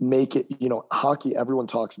make it, hockey, everyone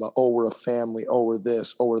talks about, oh, we're a family, oh, we're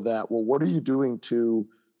this, oh, we're that. Well, what are you doing to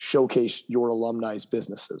showcase your alumni's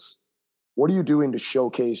businesses? What are you doing to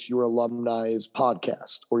showcase your alumni's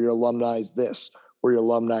podcast, or your alumni's this, or your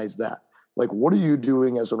alumni's that? Like, what are you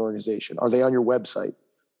doing as an organization? Are they on your website?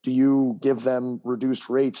 Do you give them reduced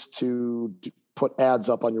rates to put ads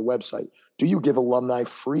up on your website? Do you give alumni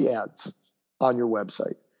free ads on your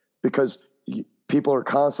website? Because people are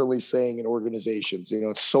constantly saying in organizations,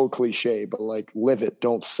 it's so cliche, but like, live it,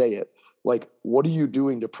 don't say it. Like, what are you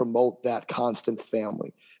doing to promote that constant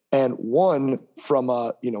family? And one, from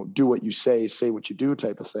a, do what you say what you do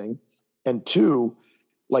type of thing. And two,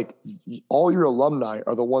 like, all your alumni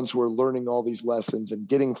are the ones who are learning all these lessons and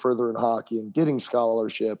getting further in hockey and getting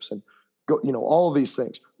scholarships and all of these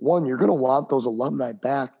things. One, you're going to want those alumni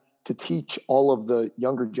back to teach all of the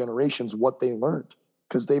younger generations what they learned,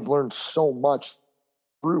 because they've learned so much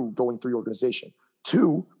through going through your organization.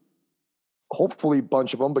 Two, hopefully a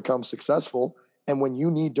bunch of them become successful. And when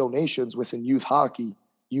you need donations within youth hockey,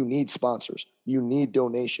 you need sponsors, you need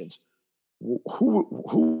donations.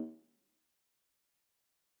 Who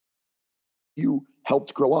you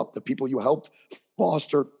helped grow up, the people you helped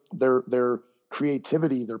foster their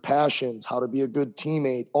creativity, their passions, how to be a good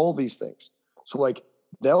teammate, all these things. So like,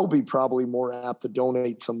 they'll be probably more apt to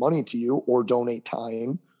donate some money to you or donate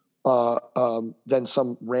time than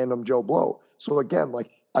some random Joe Blow. So again,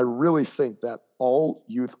 like, I really think that all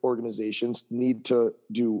youth organizations need to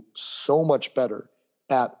do so much better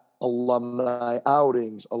at alumni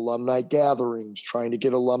outings, alumni gatherings, trying to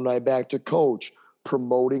get alumni back to coach,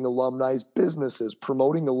 promoting alumni's businesses,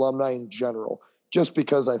 promoting alumni in general, just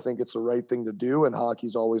because I think it's the right thing to do. And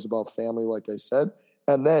hockey's always about family, like I said.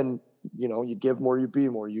 And then, you give more, you be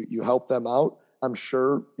more, you help them out. I'm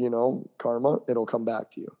sure, karma, it'll come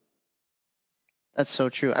back to you. That's so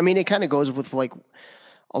true. I mean, it kind of goes with like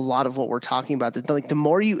a lot of what we're talking about. Like, the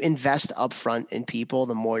more you invest upfront in people,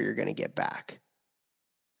 the more you're going to get back.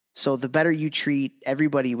 So the better you treat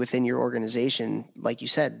everybody within your organization, like you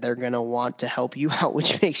said, they're going to want to help you out,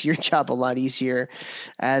 which makes your job a lot easier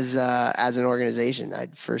as an organization,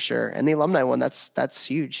 for sure. And the alumni one, that's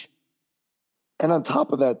huge. And on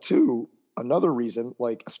top of that too, another reason,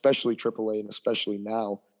 like especially AAA and especially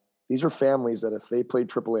now, these are families that if they played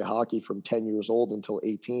AAA hockey from 10 years old until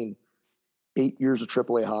 18, 8 years of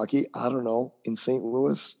AAA hockey, I don't know, in St.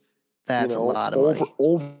 Louis, that's a lot of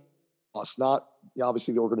money. not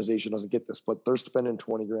obviously the organization doesn't get this, but they're spending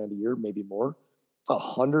 20 grand a year, maybe more. It's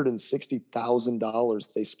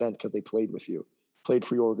 $160,000 they spent because they played with you, played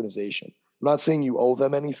for your organization. I'm not saying you owe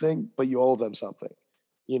them anything, but you owe them something.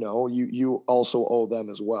 You also owe them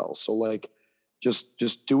as well. So like,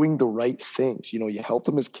 just doing the right things. You help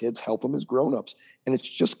them as kids, help them as grown-ups, and it's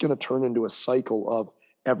just going to turn into a cycle of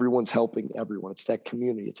everyone's helping everyone. It's that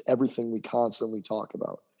community. It's everything we constantly talk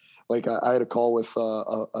about. Like I had a call with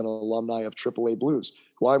an alumni of AAA Blues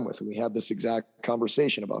who I'm with, and we had this exact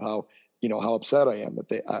conversation about how upset I am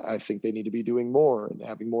that I think they need to be doing more and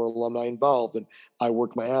having more alumni involved. And I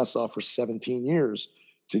worked my ass off for 17 years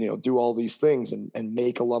to, do all these things and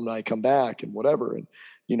make alumni come back and whatever. And,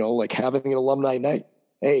 like having an alumni night,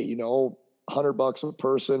 hey, $100 a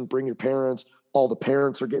person, bring your parents. All the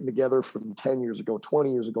parents are getting together from 10 years ago,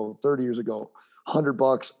 20 years ago, 30 years ago,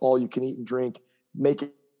 $100, all you can eat and drink, make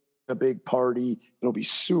it a big party. It'll be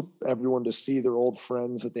soup, everyone to see their old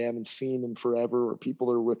friends that they haven't seen in forever, or people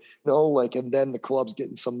that are with, and then the club's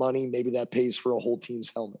getting some money. Maybe that pays for a whole team's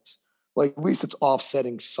helmets. Like at least it's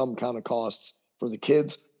offsetting some kind of costs for the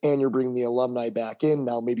kids, and you're bringing the alumni back in.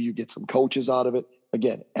 Now maybe you get some coaches out of it.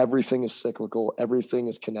 Again, everything is cyclical. Everything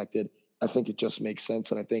is connected. I think it just makes sense.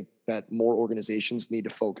 And I think that more organizations need to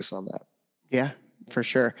focus on that. Yeah, for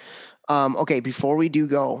sure. Okay. Before we do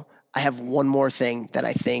go, I have one more thing that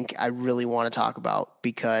I think I really want to talk about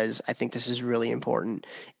because I think this is really important.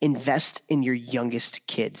 Invest in your youngest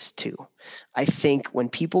kids too. I think when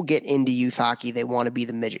people get into youth hockey, they want to be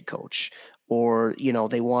the midget coach, or,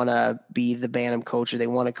 they want to be the Bantam coach, or they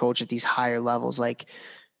want to coach at these higher levels.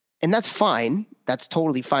 And that's fine. That's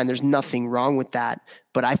totally fine. There's nothing wrong with that.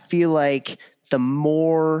 But I feel like the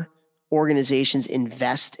more organizations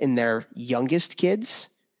invest in their youngest kids,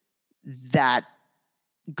 that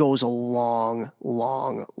goes a long,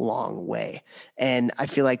 long, long way. And I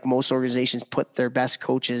feel like most organizations put their best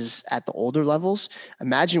coaches at the older levels.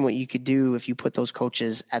 Imagine what you could do if you put those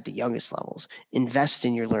coaches at the youngest levels. Invest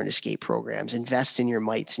in your learn to skate programs, invest in your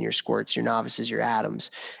mites and your squirts, your novices, your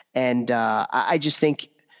Adams. And I just think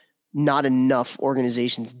not enough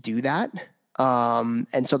organizations do that.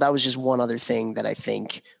 And so that was just one other thing that I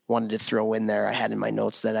think wanted to throw in there. I had in my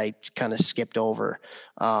notes that I kind of skipped over.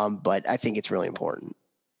 But I think it's really important.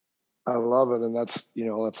 I love it. And that's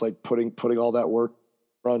that's like putting all that work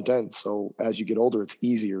front end. So as you get older, it's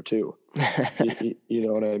easier too. You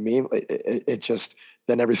know what I mean? It just,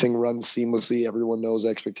 then everything runs seamlessly. Everyone knows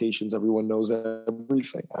expectations. Everyone knows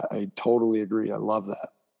everything. I totally agree. I love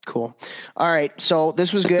that. Cool. All right. So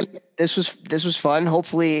this was good. This was fun.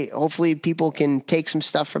 Hopefully people can take some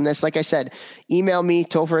stuff from this. Like I said, email me,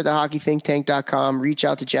 topher@thehockeythinktank.com. Reach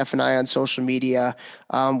out to Jeff and I on social media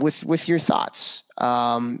with your thoughts.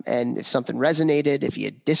 And if something resonated, if you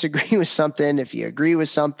disagree with something, if you agree with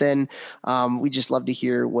something, we just love to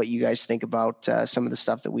hear what you guys think about some of the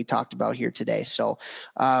stuff that we talked about here today. So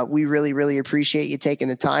we really, really appreciate you taking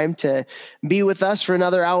the time to be with us for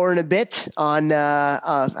another hour and a bit on,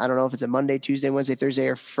 I don't know if it's a Monday, Tuesday, Wednesday, Thursday,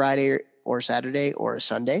 or Friday, or Saturday, or a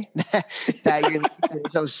Sunday.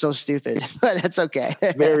 That was so stupid, but that's okay.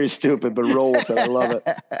 Very stupid, but roll with it. I love it.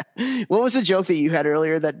 What was the joke that you had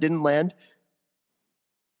earlier that didn't land?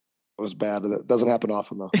 It was bad. That doesn't happen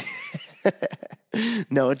often though.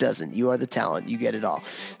 No, it doesn't. You are the talent. You get it all.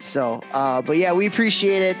 So, but yeah, we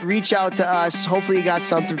appreciate it. Reach out to us. Hopefully you got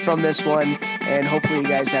something from this one, and hopefully you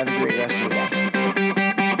guys have a great rest of the day.